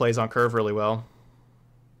Tamio plays on curve really well.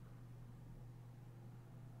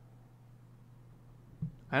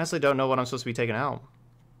 I honestly don't know what I'm supposed to be taking out.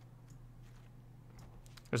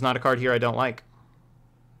 There's not a card here I don't like.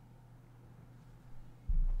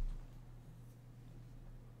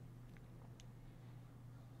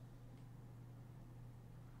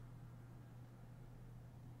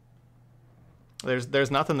 There's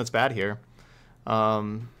nothing that's bad here.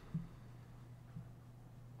 I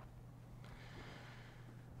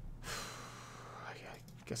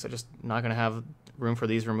guess I'm just not gonna have room for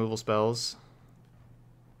these removal spells.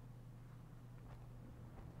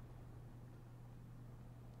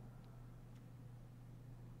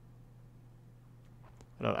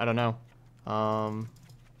 I don't know.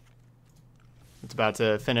 It's about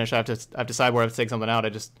to finish. I have to decide where I have to take something out. I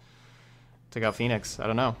just took out Phoenix. I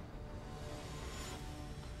don't know.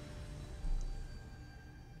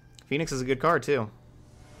 Phoenix is a good card too.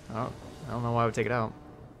 I don't know why I would take it out.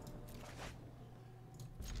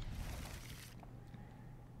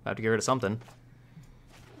 I have to get rid of something.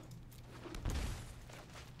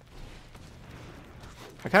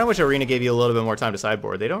 I kind of wish Arena gave you a little bit more time to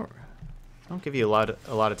sideboard. They don't give you a lot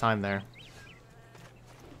of time there.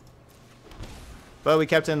 But we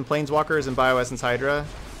kept in Planeswalkers and Bioessence Hydra,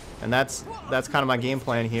 and that's kind of my game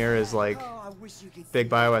plan here is like big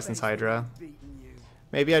Bioessence Hydra.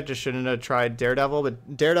 Maybe I just shouldn't have tried Daredevil,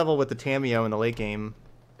 but Daredevil with the Tamio in the late game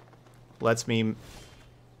lets me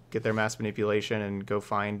get their mass manipulation and go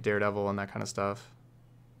find Daredevil and that kind of stuff.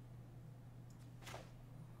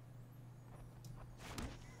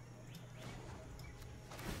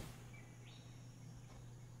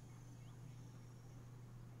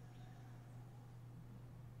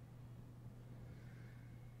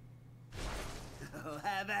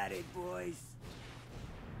 Have at it, boys.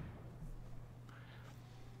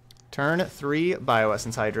 Turn 3,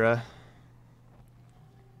 Bioessence Hydra.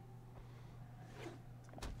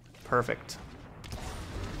 Perfect.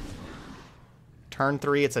 Turn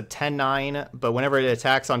 3, it's a 10-9, but whenever it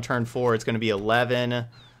attacks on turn 4, it's going to be 11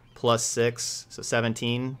 plus 6, so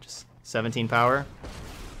 17. Just 17 power.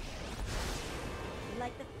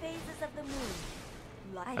 Like the phases of the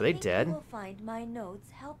moon. Are they dead? You will find my notes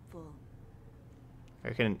helpful.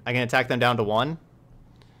 I can attack them down to 1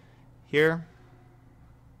 here.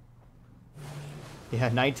 Yeah,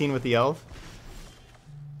 19 with the elf.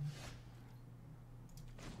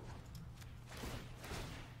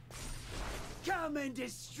 Come and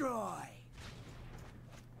destroy.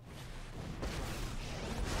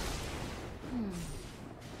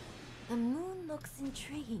 The moon looks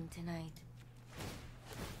intriguing tonight.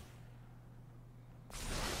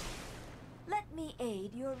 Let me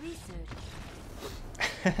aid your research.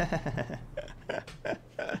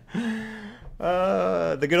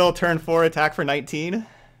 The good old turn 4 attack for 19.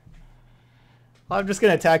 Well, I'm just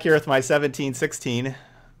gonna attack here with my 17-16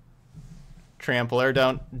 trampler.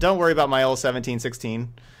 Don't worry about my old 17-16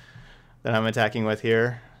 that I'm attacking with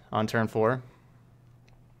here on turn 4.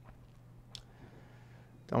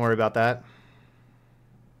 Don't worry about that.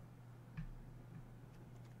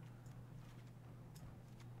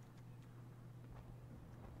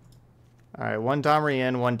 All right, 1 Domri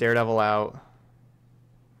in, 1 Daredevil out.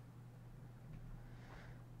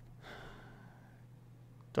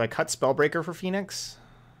 Do I cut Spellbreaker for Phoenix?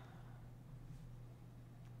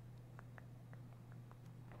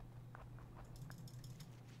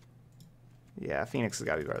 Yeah, Phoenix has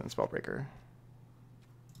got to be better than Spellbreaker.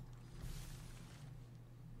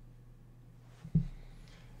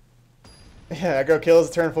 Yeah, go kills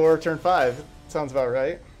turn 4, turn 5. Sounds about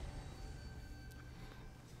right.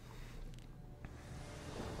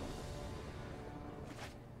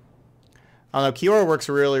 I don't know, Kiora works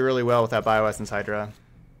really, really well with that Bioessence Hydra.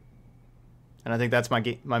 And I think that's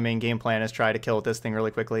my main game plan, is try to kill this thing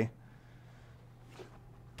really quickly.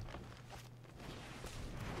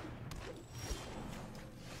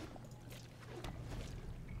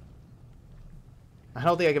 I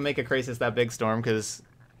don't think I can make a Krasis that big storm because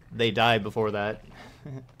they died before that.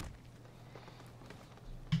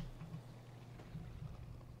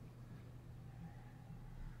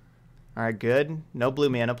 Alright, good. No blue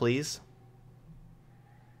mana, please.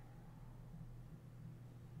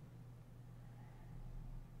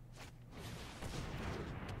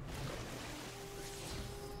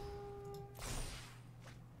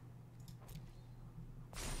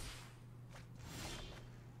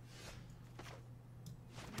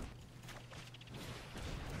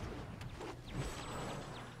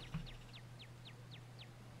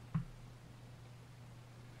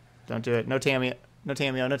 Don't do it. No Tamio. No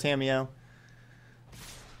Tamio. No Tamio.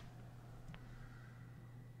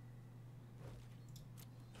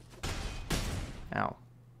 Ow.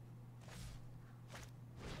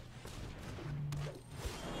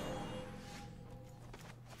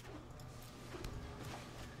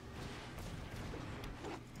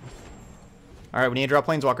 Alright, we need to draw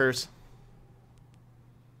planeswalkers.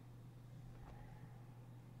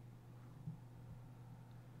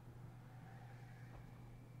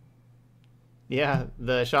 Yeah,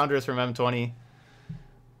 the Chandras from M20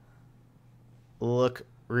 look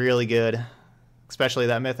really good, especially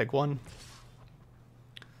that mythic one.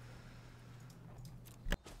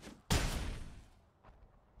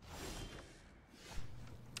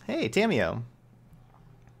 Hey, Tamio.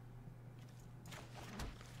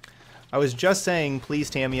 I was just saying, please,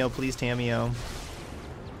 Tamio, please, Tamio.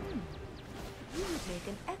 You would make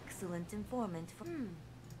an excellent informant for...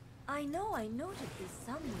 I know I noted this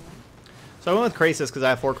somewhere. So I went with Krasis because I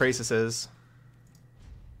have 4 Krasises.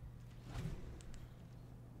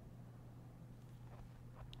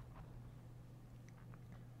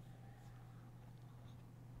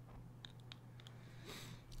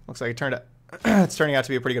 Looks like it turned out it's turning out to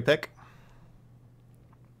be a pretty good pick.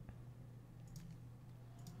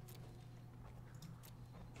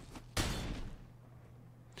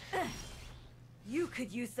 You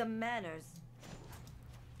could use some manners.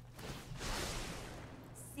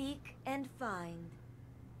 Seek and find.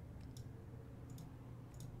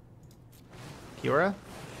 Kiora?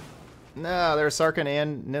 No, there's Sarkhan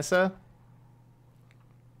and Nissa.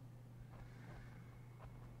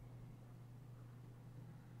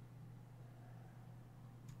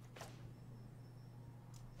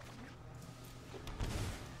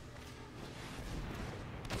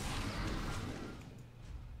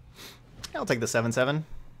 I'll take the 7/7.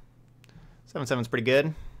 7/7's pretty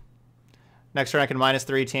good. Next turn I can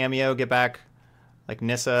 -3 Tamio, get back like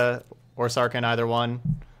Nissa or Sarkhan, either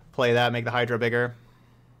one. Play that, make the Hydra bigger.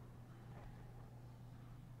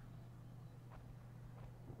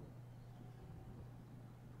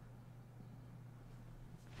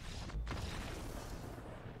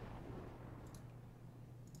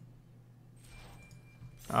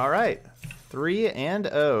 All right,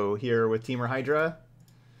 3-0 here with Temur Hydra.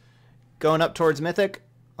 Going up towards Mythic,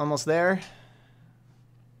 almost there.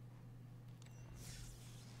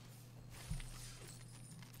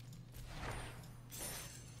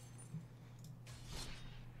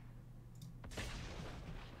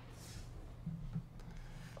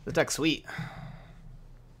 The deck's sweet.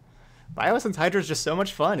 Bioessence Hydra is just so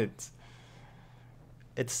much fun.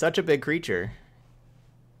 It's such a big creature.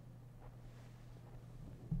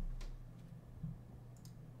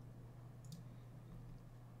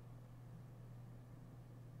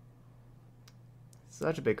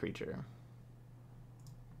 Such a big creature.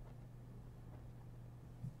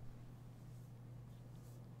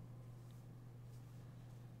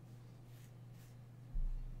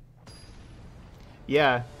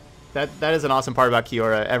 Yeah, that is an awesome part about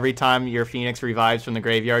Kiora. Every time your Phoenix revives from the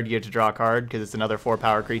graveyard, you get to draw a card because it's another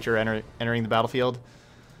 4-power creature entering the battlefield.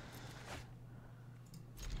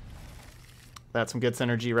 That's some good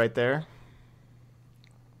synergy right there.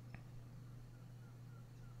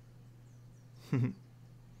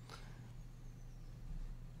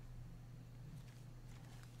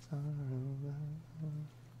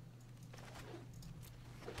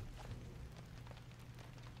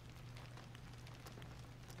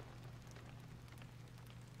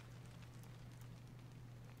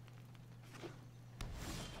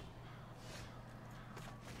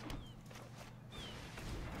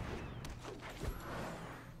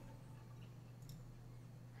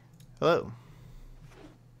 Hello.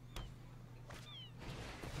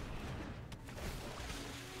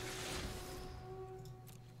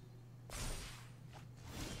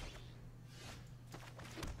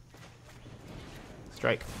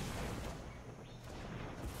 Strike.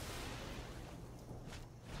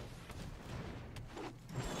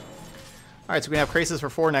 Alright, so we have Krasis for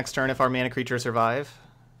 4 next turn if our mana creatures survive.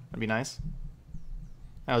 That'd be nice.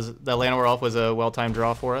 The Llanowar Elf was a well-timed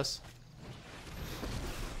draw for us.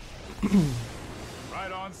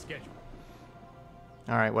 Right on schedule.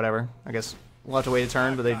 Alright, whatever. I guess we'll have to wait a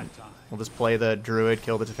turn, but we'll just play the Druid,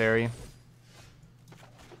 kill the Teferi.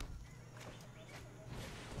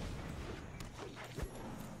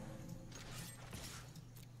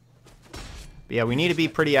 But yeah, we need to be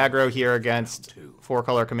pretty aggro here against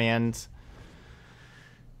 4-color commands.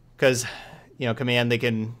 Because, you know, command, they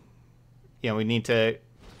can... You know, we need to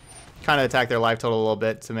kind of attack their life total a little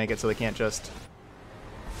bit to make it so they can't just...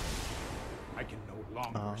 I can no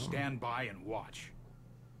longer stand by and watch.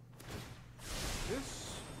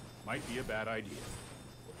 This might be a bad idea.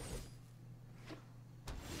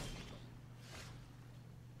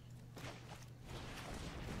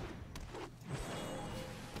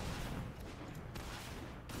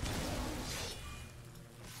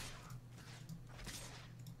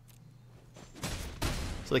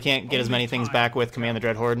 So they can't get as many things back with Command the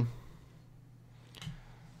Dread Horde.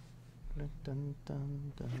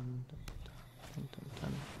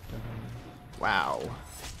 Wow.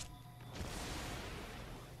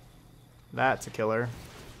 That's a killer.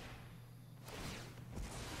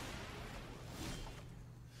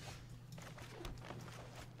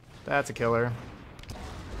 That's a killer.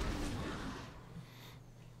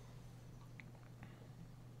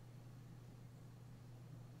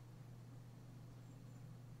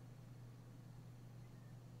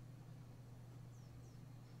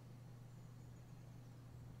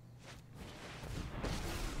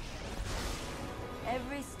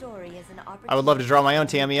 Every story is an opportunity. I would love to draw my own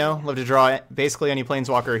Tameo. Love to draw basically any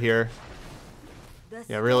Planeswalker here.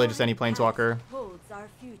 Yeah, really just any Planeswalker. Holds our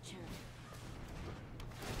future.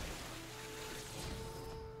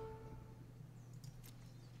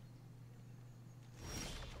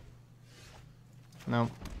 No.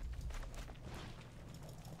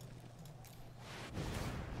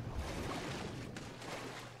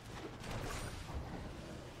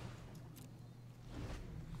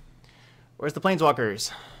 Where's the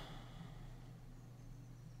Planeswalkers?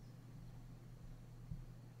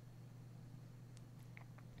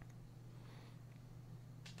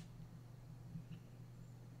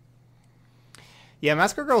 Yeah,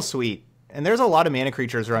 Massacre Girl's sweet. And there's a lot of mana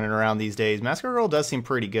creatures running around these days. Massacre Girl does seem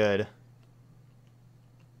pretty good.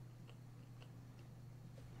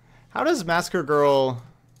 How does Massacre Girl...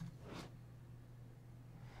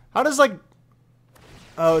 How does, like...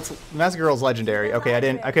 Oh, it's Massacre Girl's legendary. Okay,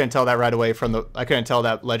 I couldn't tell that right away from the... I couldn't tell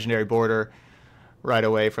that legendary border right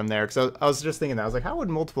away from there. Because I was just thinking that. I was like, how would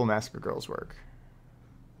multiple Massacre Girls work?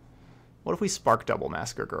 What if we spark double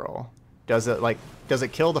Massacre Girl? Does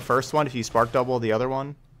it kill the first one if you spark double the other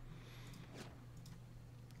one?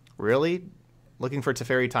 Really? Looking for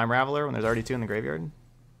Teferi Time Raveler when there's already 2 in the graveyard?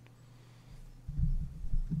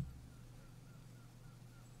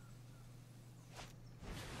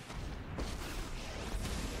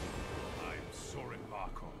 I'm Sorin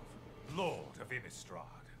Markov, Lord of Innistrad.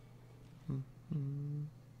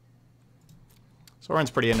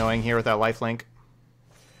 Sorin's pretty annoying here with that lifelink.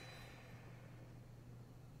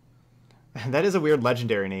 That is a weird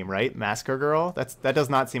legendary name, right? Massacre Girl? That does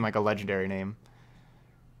not seem like a legendary name.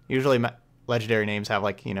 Usually legendary names have,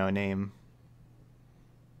 like, you know, a name.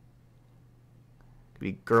 Could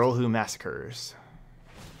be Girl Who Massacres.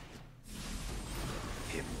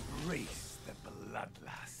 Embrace the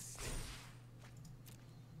bloodlust.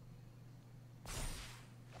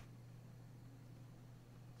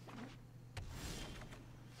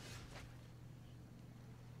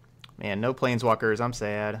 Man, no Planeswalkers. I'm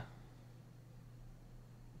sad.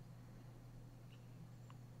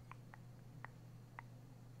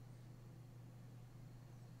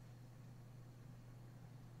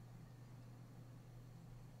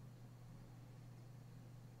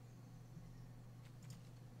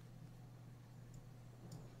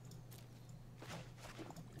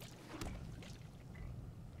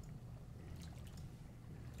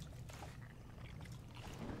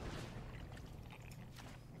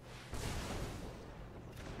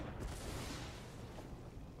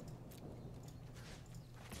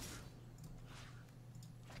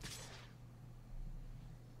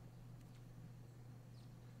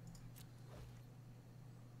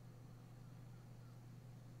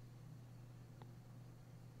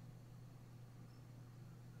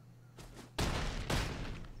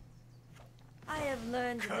 I have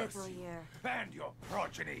learned Curse little you here. and your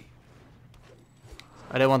progeny.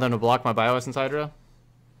 I didn't want them to block my Bioessence Hydra.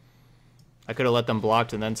 I could have let them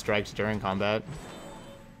blocked and then striked during combat.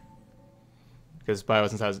 Because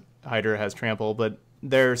Bioessence Hydra has trample, but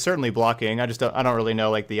they're certainly blocking. I don't really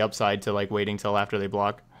know like the upside to like waiting till after they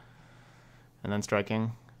block and then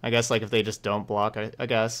striking. I guess like if they just don't block, I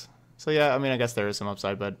guess. So yeah, I mean I guess there is some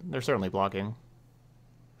upside, but they're certainly blocking.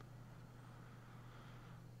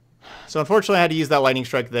 So unfortunately I had to use that lightning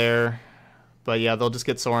strike there. But yeah, they'll just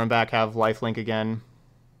get Soren back, have lifelink again.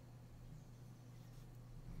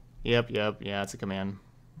 Yep, yeah, it's a command.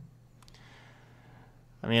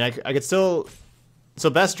 I mean, I could still...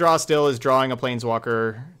 So best draw still is drawing a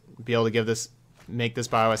Planeswalker, be able to make this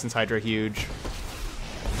Bioessence Hydra huge.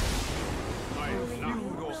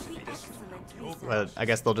 But I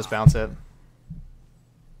guess they'll just bounce it.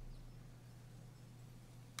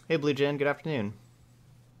 Hey Blue Jin, good afternoon.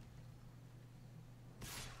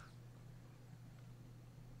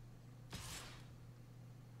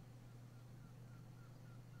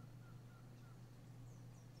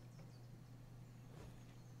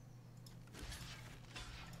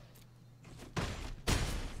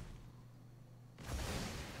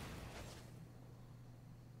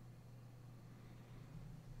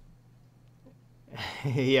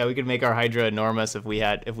 Yeah, we could make our Hydra enormous if we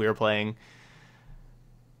were playing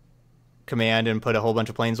command and put a whole bunch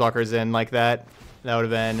of Planeswalkers in like that. That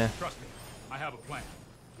would have been... Trust me, I have a plan.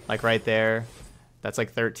 Like right there. That's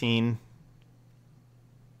like 13.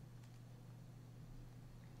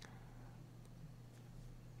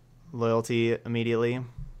 Loyalty immediately.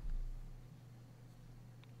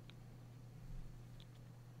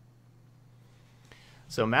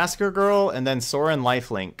 So Massacre Girl and then Soren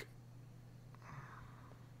lifelink.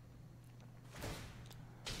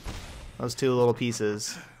 Those two little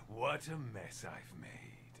pieces. What a mess I've made.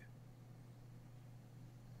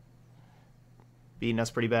 Beating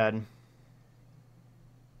us pretty bad.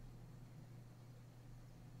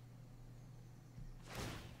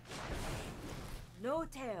 No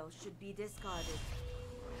tail should be discarded.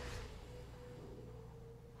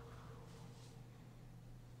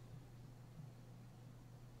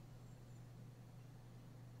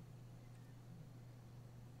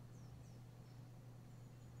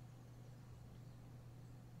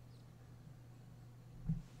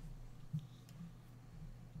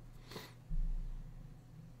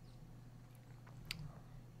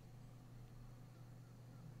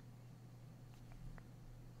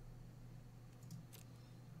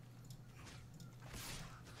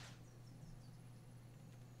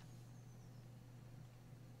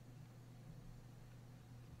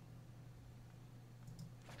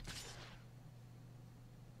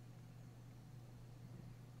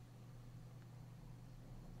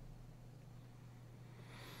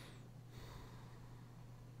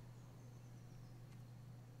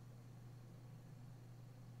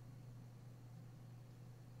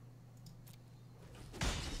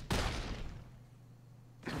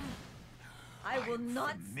 I will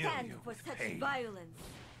not stand for such violence.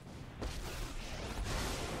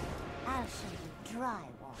 I'll show you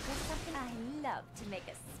drywall. There's something I love to make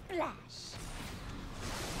a splash.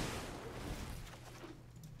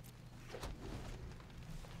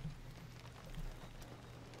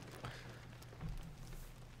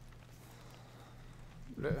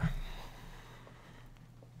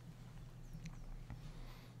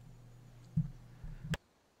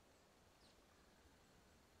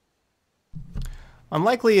 I'm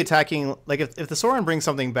likely attacking, like if the Soren brings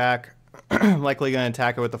something back, I'm likely going to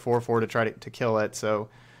attack it with the 4/4 to try to kill it, so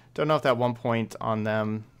don't know if that 1 point on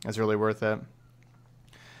them is really worth it.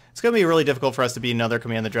 It's going to be really difficult for us to beat another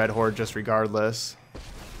Command the Dread Horde just regardless.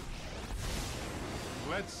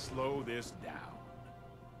 Let's slow this down.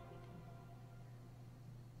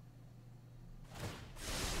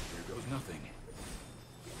 Here goes nothing.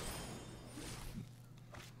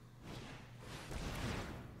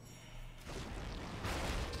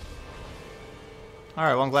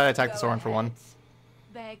 Alright, well I'm glad I attacked the Soren for one.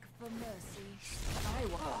 Beg for mercy.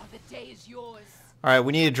 The day is yours. Alright,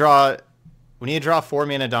 we need to draw 4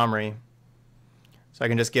 mana Domri. So I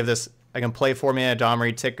can just give this, I can play 4 mana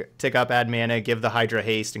Domri, tick up, add mana, give the Hydra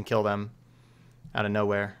haste, and kill them out of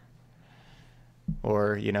nowhere.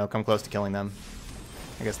 Or, you know, come close to killing them.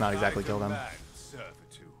 I guess not exactly kill them.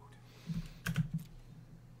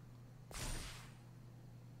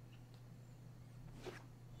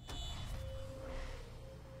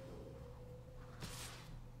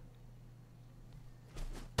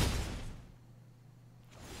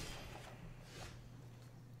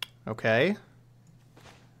 Okay.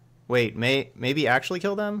 Wait, maybe actually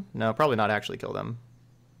kill them? No, probably not actually kill them.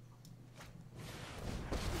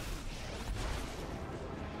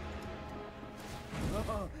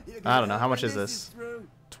 I don't know. How much is this?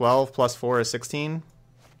 12 plus 4 is 16?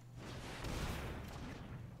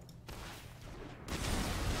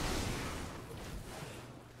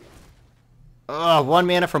 Ugh, 1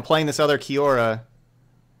 mana from playing this other Kiora.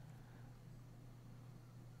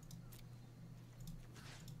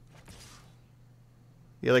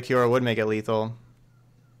 The other Kiora would make it lethal.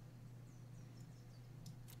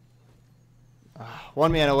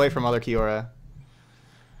 1 mana away from other Kiora.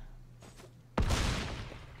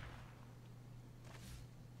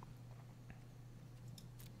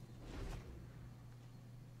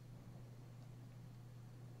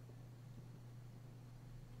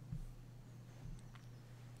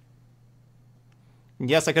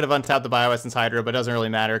 Yes, I could have untapped the Bioessence Hydra, but it doesn't really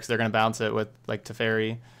matter because they're going to bounce it with like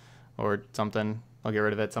Teferi or something. I'll get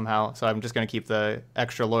rid of it somehow. So I'm just going to keep the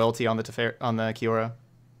extra loyalty on the Kiora.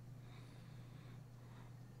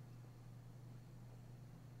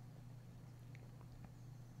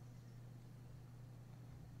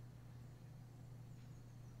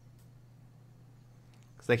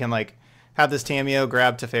 Because they can like have this Tameo,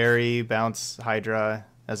 grab Teferi, bounce Hydra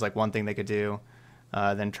as like one thing they could do.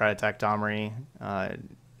 Then try to attack Domri.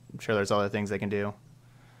 I'm sure there's other things they can do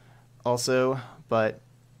also, but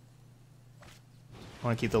I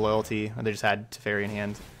want to keep the loyalty. They just had Teferi in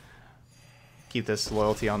hand. Keep this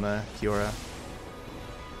loyalty on the Kiora.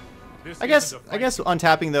 I guess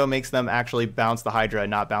untapping though makes them actually bounce the Hydra and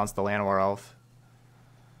not bounce the Llanowar Elf.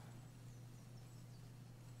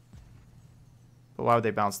 But why would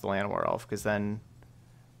they bounce the Llanowar Elf? Because then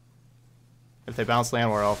if they bounce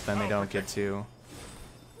Llanowar Elf, then they don't get to...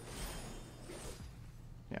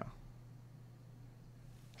 Yeah.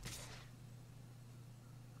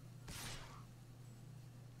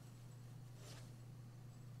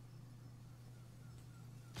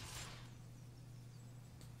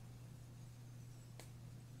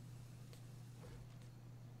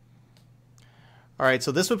 All right,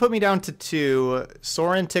 so this would put me down to 2.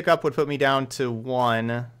 Sorin tick up would put me down to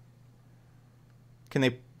 1.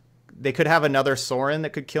 Can they could have another Sorin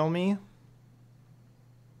that could kill me?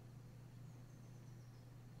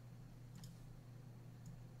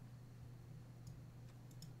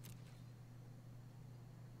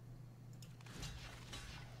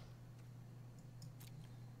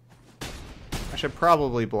 I should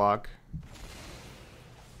probably block.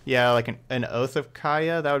 Yeah, like an Oath of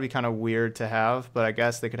Kaya. That would be kind of weird to have, but I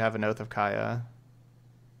guess they could have an Oath of Kaya.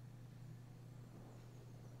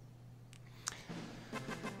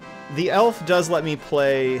 The elf does let me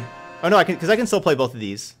play... Oh, no, because I can still play both of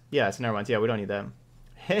these. Yeah, so never mind. Yeah, we don't need them.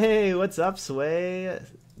 Hey, what's up, Sway?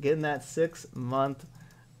 Getting that 6-month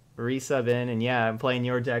resub in. And yeah, I'm playing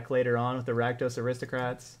your deck later on with the Rakdos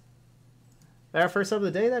Aristocrats. Our first sub of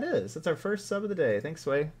the day? That is. That's our first sub of the day. Thanks,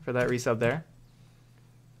 Sway, for that resub there.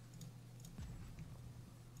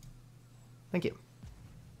 Thank you.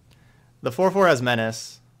 The 4/4 has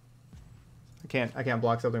Menace. I can't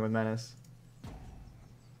block something with Menace.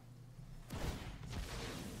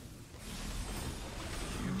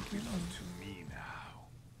 You belong to me now.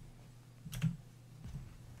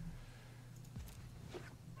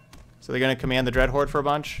 So they're gonna command the Dread Horde for a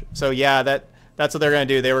bunch. So yeah, that's what they're gonna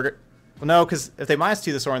do. They were well, no, because if they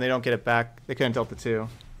 -2 the Sorin, they don't get it back. They couldn't tilt the 2.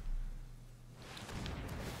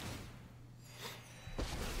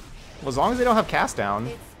 Well, as long as they don't have cast down.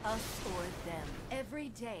 It's us or them. Every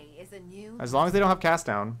day is a new... As long as they don't have cast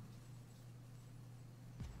down.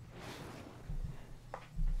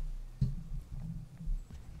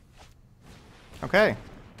 Okay. I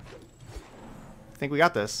think we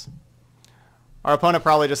got this. Our opponent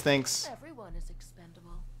probably just thinks... Everyone is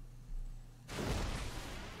expendable.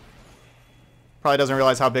 Probably doesn't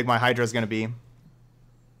realize how big my Hydra is going to be.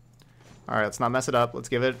 Alright, let's not mess it up. Let's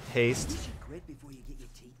give it haste. You should quit before you get your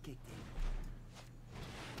teeth kicked in.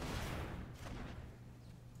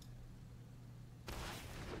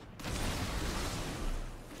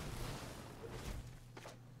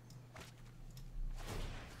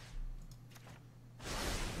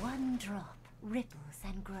 One drop ripples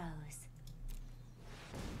and grows.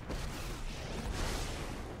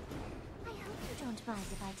 I hope you don't mind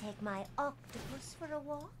if I take my octopus for a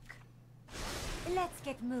walk. Let's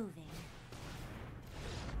get moving.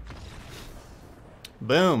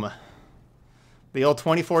 Boom. The old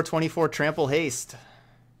 24/24 trample haste.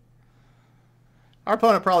 Our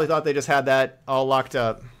opponent probably thought they just had that all locked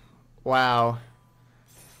up. Wow.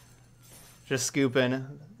 Just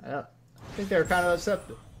scooping. I think they were kind of upset.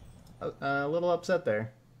 A little upset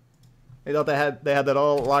there. They thought they had that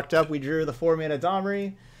all locked up. We drew the 4-mana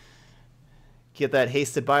Domri. Get that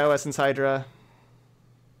hasted Bioessence Hydra.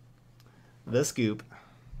 The scoop.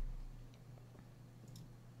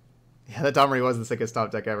 Yeah, that Domri was the sickest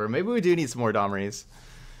top deck ever. Maybe we do need some more Domris.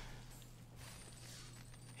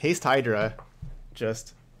 Haste Hydra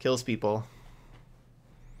just kills people.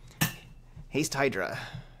 Haste Hydra.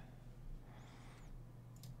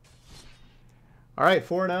 All right,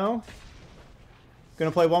 4-0.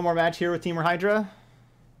 Gonna play one more match here with Temur Hydra.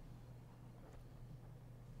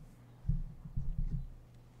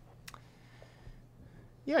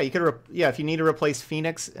 Yeah, you could. If you need to replace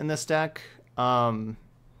Phoenix in this deck, I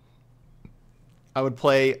would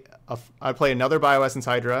play. I'd play another Bioessence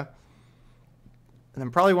Hydra, and then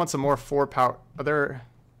probably want some more 4-power. Are there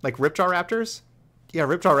like Ripjaw Raptors? Yeah,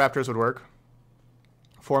 Ripjaw Raptors would work.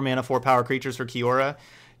 4 mana, 4-power creatures for Kiora.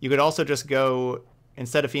 You could also just go,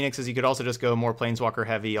 instead of Phoenixes, you could also just go more Planeswalker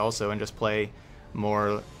heavy also and just play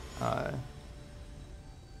more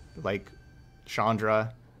like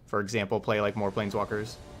Chandra, for example, play like more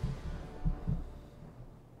Planeswalkers.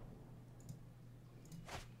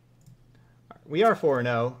 We are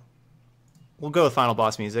 4-0. We'll go with Final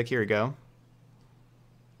Boss music. Here we go.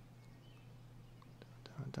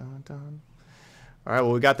 Dun, dun, dun. All right,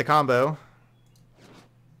 well, we got the combo.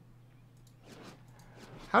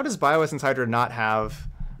 How does Bioessence Hydra not have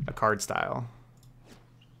a card style?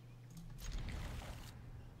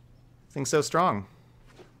 Thing's so strong.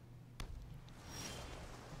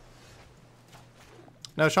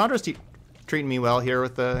 No, Chandra's treating me well here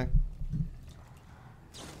with the...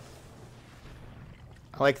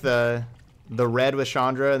 I like the red with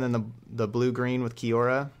Chandra and then the blue-green with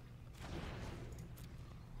Kiora.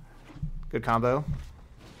 Good combo.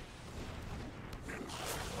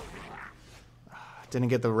 Didn't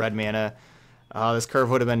get the red mana. This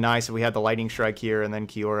curve would have been nice if we had the Lightning Strike here and then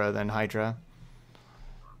Kiora, then Hydra.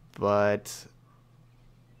 But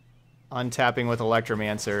untapping with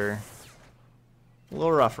Electromancer, a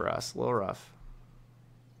little rough for us. A little rough.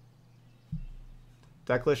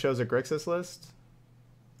 Decklist shows a Grixis list.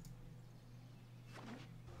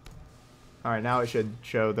 Alright, now it should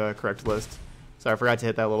show the correct list. Sorry, I forgot to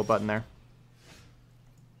hit that little button there.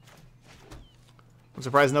 I'm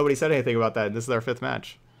surprised nobody said anything about that. This is our 5th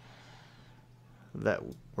match that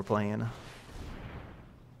we're playing.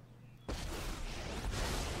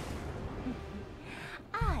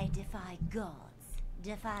 I defy gods.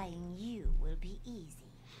 Defying you will be easy.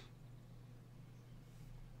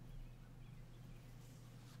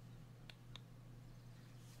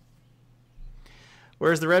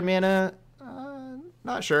 Where's the red mana?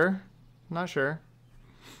 Not sure. Not sure.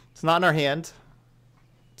 It's not in our hand.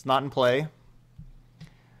 It's not in play.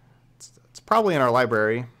 It's probably in our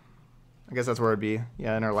library. I guess that's where it'd be.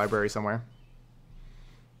 Yeah, in our library somewhere.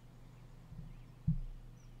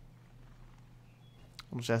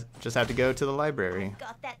 We'll just have to go to the library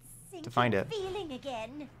Got that to find it. feeling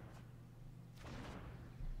again.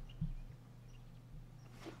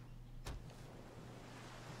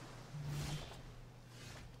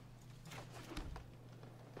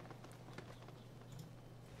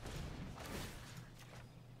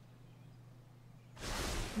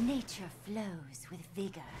 Nature flows with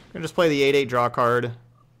vigor. Gonna just play the 8/8 draw card.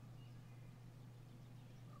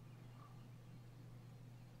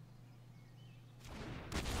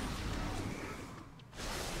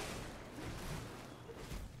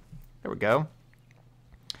 There we go.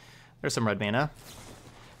 There's some red mana.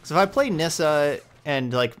 So if I play Nissa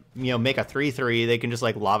and like, you know, make a 3/3, they can just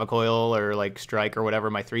like Lava Coil or like strike or whatever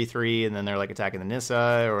my 3/3, and then they're like attacking the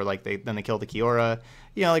Nissa, or like then they kill the Kiora.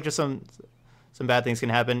 You know, like just some bad things can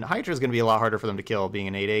happen. Hydra's going to be a lot harder for them to kill, being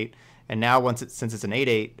an 8/8. And now since it's an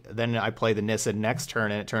 8/8, then I play the Nissa next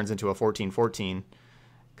turn and it turns into a 14/14,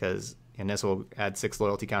 because Nissa will add 6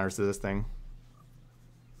 loyalty counters to this thing.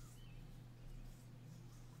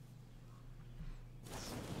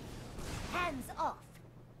 Hands off.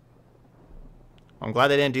 I'm glad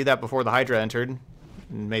they didn't do that before the Hydra entered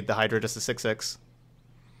and made the Hydra just a 6/6.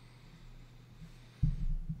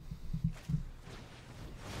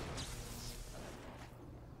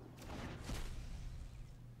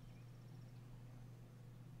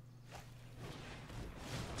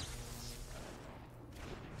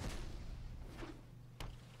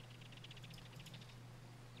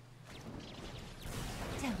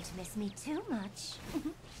 Don't miss me too much.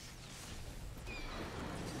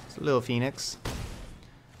 It's a little Phoenix.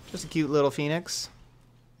 Just a cute little Phoenix.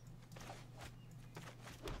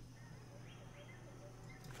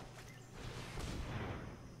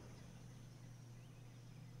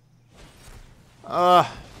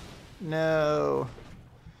 No.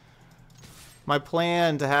 My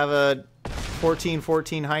plan to have a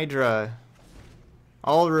 14/14 Hydra.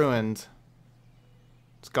 All ruined.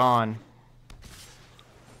 It's gone.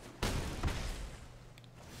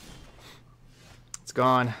 It's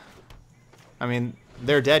gone. I mean,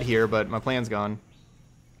 they're dead here, but my plan's gone.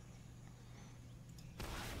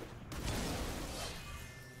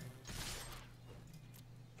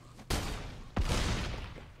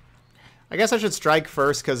 I guess I should strike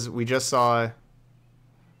first, because we just saw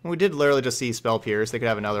We did literally just see Spell Pierce. They could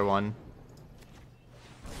have another one.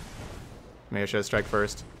 Maybe I should have strike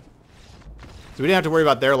first. So we didn't have to worry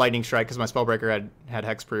about their lightning strike because my Spellbreaker had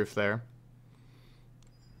hexproof there.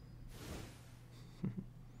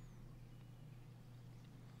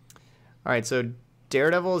 Alright, so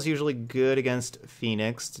Daredevil is usually good against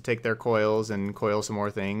Phoenix to take their coils and coil some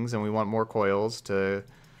more things, and we want more coils to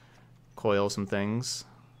coil some things.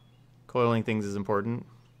 Coiling things is important.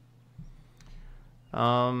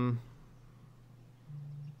 Can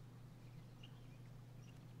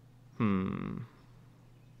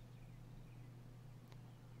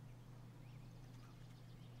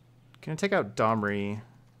I take out Domri?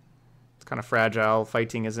 It's kind of fragile.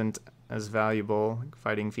 Fighting isn't as valuable.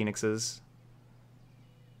 Fighting Phoenixes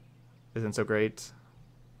isn't so great.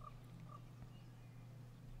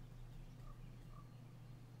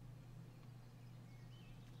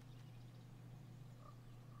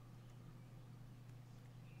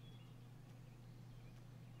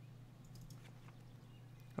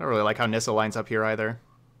 I don't really like how Nissa lines up here either.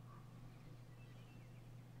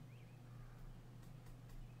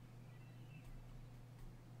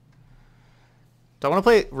 Do I want to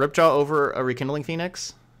play Ripjaw over a Rekindling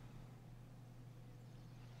Phoenix?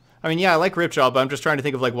 I mean, yeah, I like Ripjaw, but I'm just trying to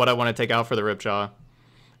think of like what I want to take out for the Ripjaw.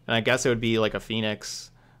 And I guess it would be like a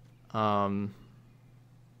Phoenix. I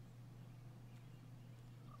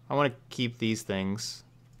want to keep these things.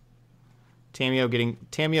 Tamio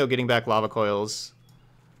getting back Lava Coils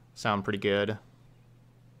sound pretty good.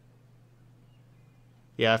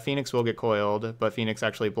 Yeah, Phoenix will get coiled, but Phoenix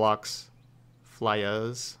actually blocks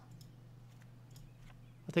Flyas.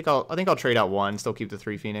 I think I'll trade out one, still keep the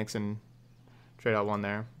 3 Phoenix and trade out one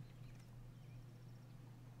there.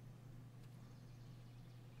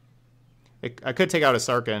 I could take out a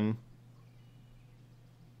Sarkin.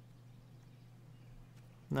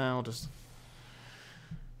 No, I'll just...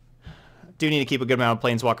 Do need to keep a good amount of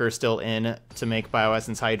Planeswalkers still in to make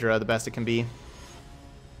Bioessence Hydra the best it can be.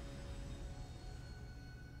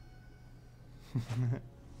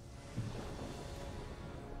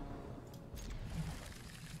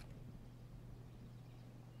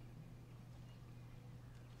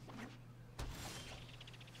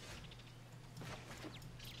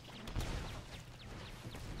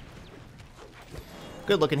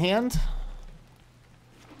 Good looking hand.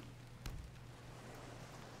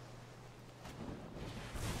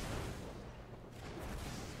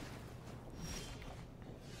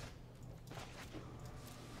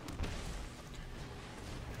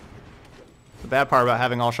 The bad part about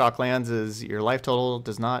having all shock lands is your life total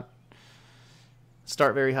does not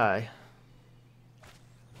start very high.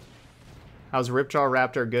 How's Ripjaw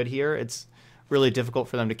Raptor good here? It's really difficult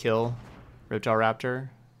for them to kill Ripjaw Raptor.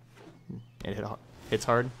 It hits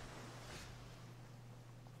hard.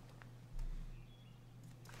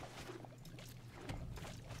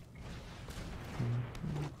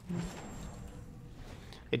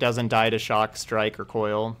 It doesn't die to shock, strike, or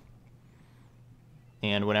coil.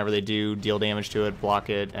 And whenever they do, deal damage to it, block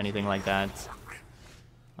it, anything like that.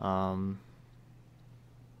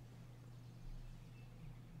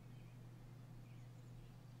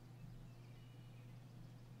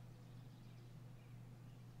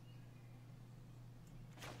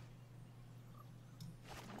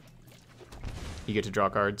 You get to draw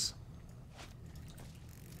cards.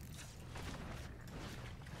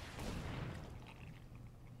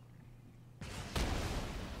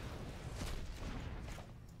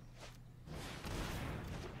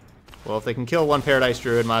 Well, if they can kill one Paradise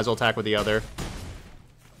Druid, might as well attack with the other.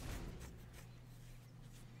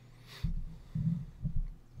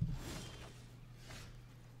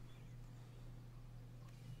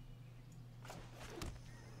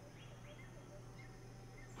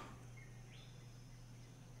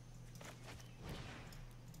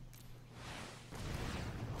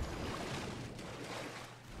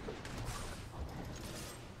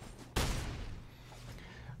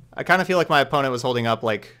 I kind of feel like my opponent was holding up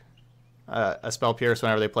like a Spell Pierce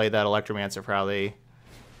whenever they played that Electromancer for how they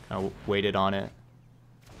kind of waited on it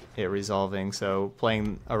resolving. So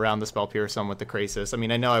playing around the Spell Pierce some with the Krasis. I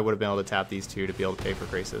mean, I know I would have been able to tap these two to be able to pay for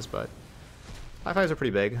Krasis, but 5/5s are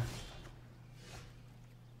pretty big.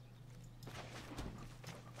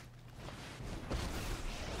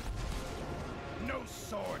 No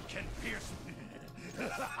sword can pierce me.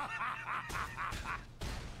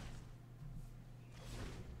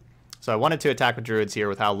 So I wanted to attack with Druids here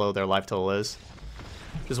with how low their life total is,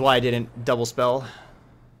 which is why I didn't double spell.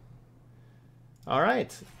 All right,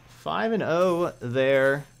 5-0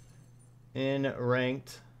 there in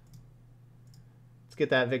ranked. Let's get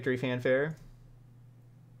that victory fanfare.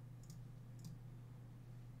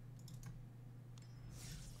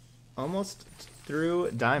 almost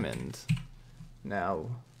through Diamond now,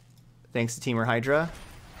 thanks to Temur Hydra.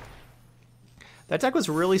 That deck was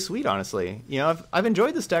really sweet, honestly. You know, I've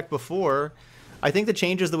enjoyed this deck before. I think the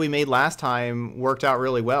changes that we made last time worked out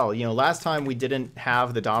really well. You know, last time we didn't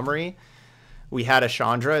have the Domri. We had a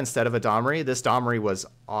Chandra instead of a Domri. This Domri was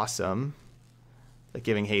awesome, like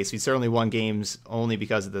giving haste. We certainly won games only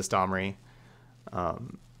because of this Domri.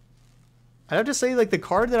 I'd have to say, like, the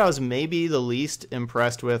card that I was maybe the least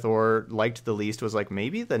impressed with or liked the least was, like,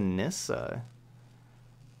 maybe the Nissa.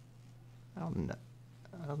 I don't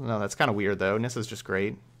know. That's kind of weird, though. Nissa's just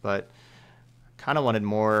great, but kind of wanted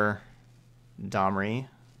more Domri.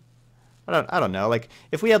 I don't know. Like,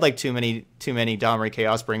 if we had, like, too many Domri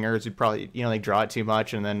Chaos Bringers, we'd probably, you know, like, draw it too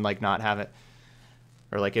much and then, like, not have it.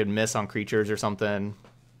 Or, like, it'd miss on creatures or something.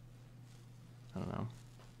 I don't know.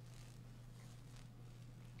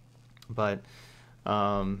 But,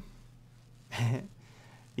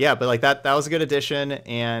 yeah, but, like, that was a good addition.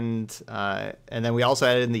 And then we also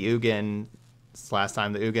added in the Ugin last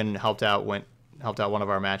time. The Ugin helped out one of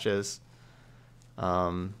our matches.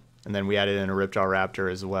 And then we added in a Ripjaw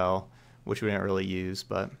Raptor as well, which we didn't really use,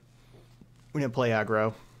 but we didn't play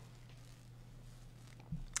aggro.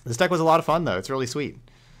 This deck was a lot of fun, though. It's really sweet.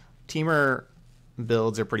 Temur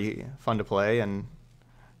builds are pretty fun to play, and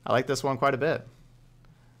I like this one quite a bit.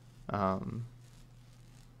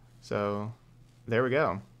 So there we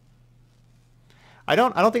go. I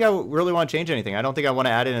don't think I really want to change anything. I don't think I want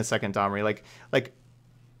to add in a second Domri. Like,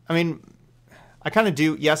 I mean, I kind of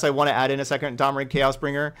do. Yes, I want to add in a second Domri Chaos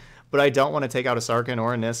Bringer, but I don't want to take out a Sarkhan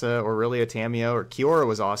or a Nissa or really a Tamiyo, or Kiora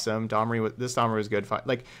was awesome. This Domri was good.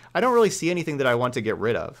 Like, I don't really see anything that I want to get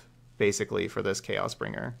rid of, basically, for this Chaos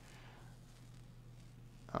Bringer.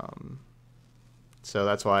 So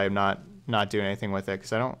that's why I'm not doing anything with it,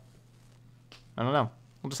 because I don't know.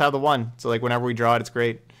 We'll just have the one. So, like, whenever we draw it, it's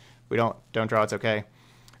great. We don't draw, it's okay.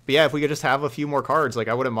 But yeah, if we could just have a few more cards, like,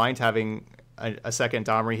 I wouldn't mind having a second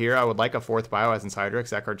Domri here. I would like a fourth Bioessence Hydra,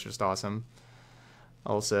 because that card's just awesome.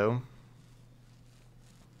 Also.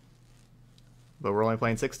 But we're only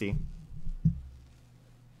playing 60.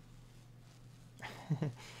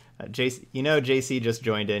 JC just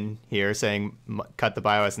joined in here saying cut the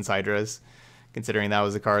Bioessence Hydras, considering that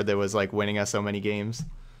was a card that was, like, winning us so many games.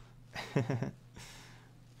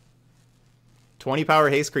 20 power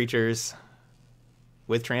haste creatures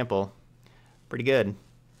with trample. Pretty good.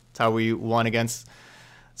 That's how we won against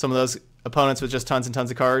some of those opponents with just tons and tons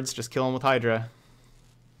of cards. Just kill them with Hydra.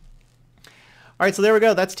 All right, so there we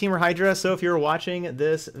go. That's Temur Hydra. So if you're watching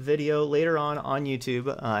this video later on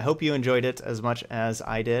YouTube, I hope you enjoyed it as much as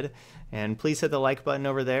I did. And please hit the like button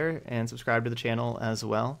over there and subscribe to the channel as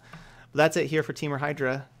well. But that's it here for Temur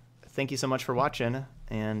Hydra. Thank you so much for watching,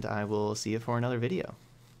 and I will see you for another video.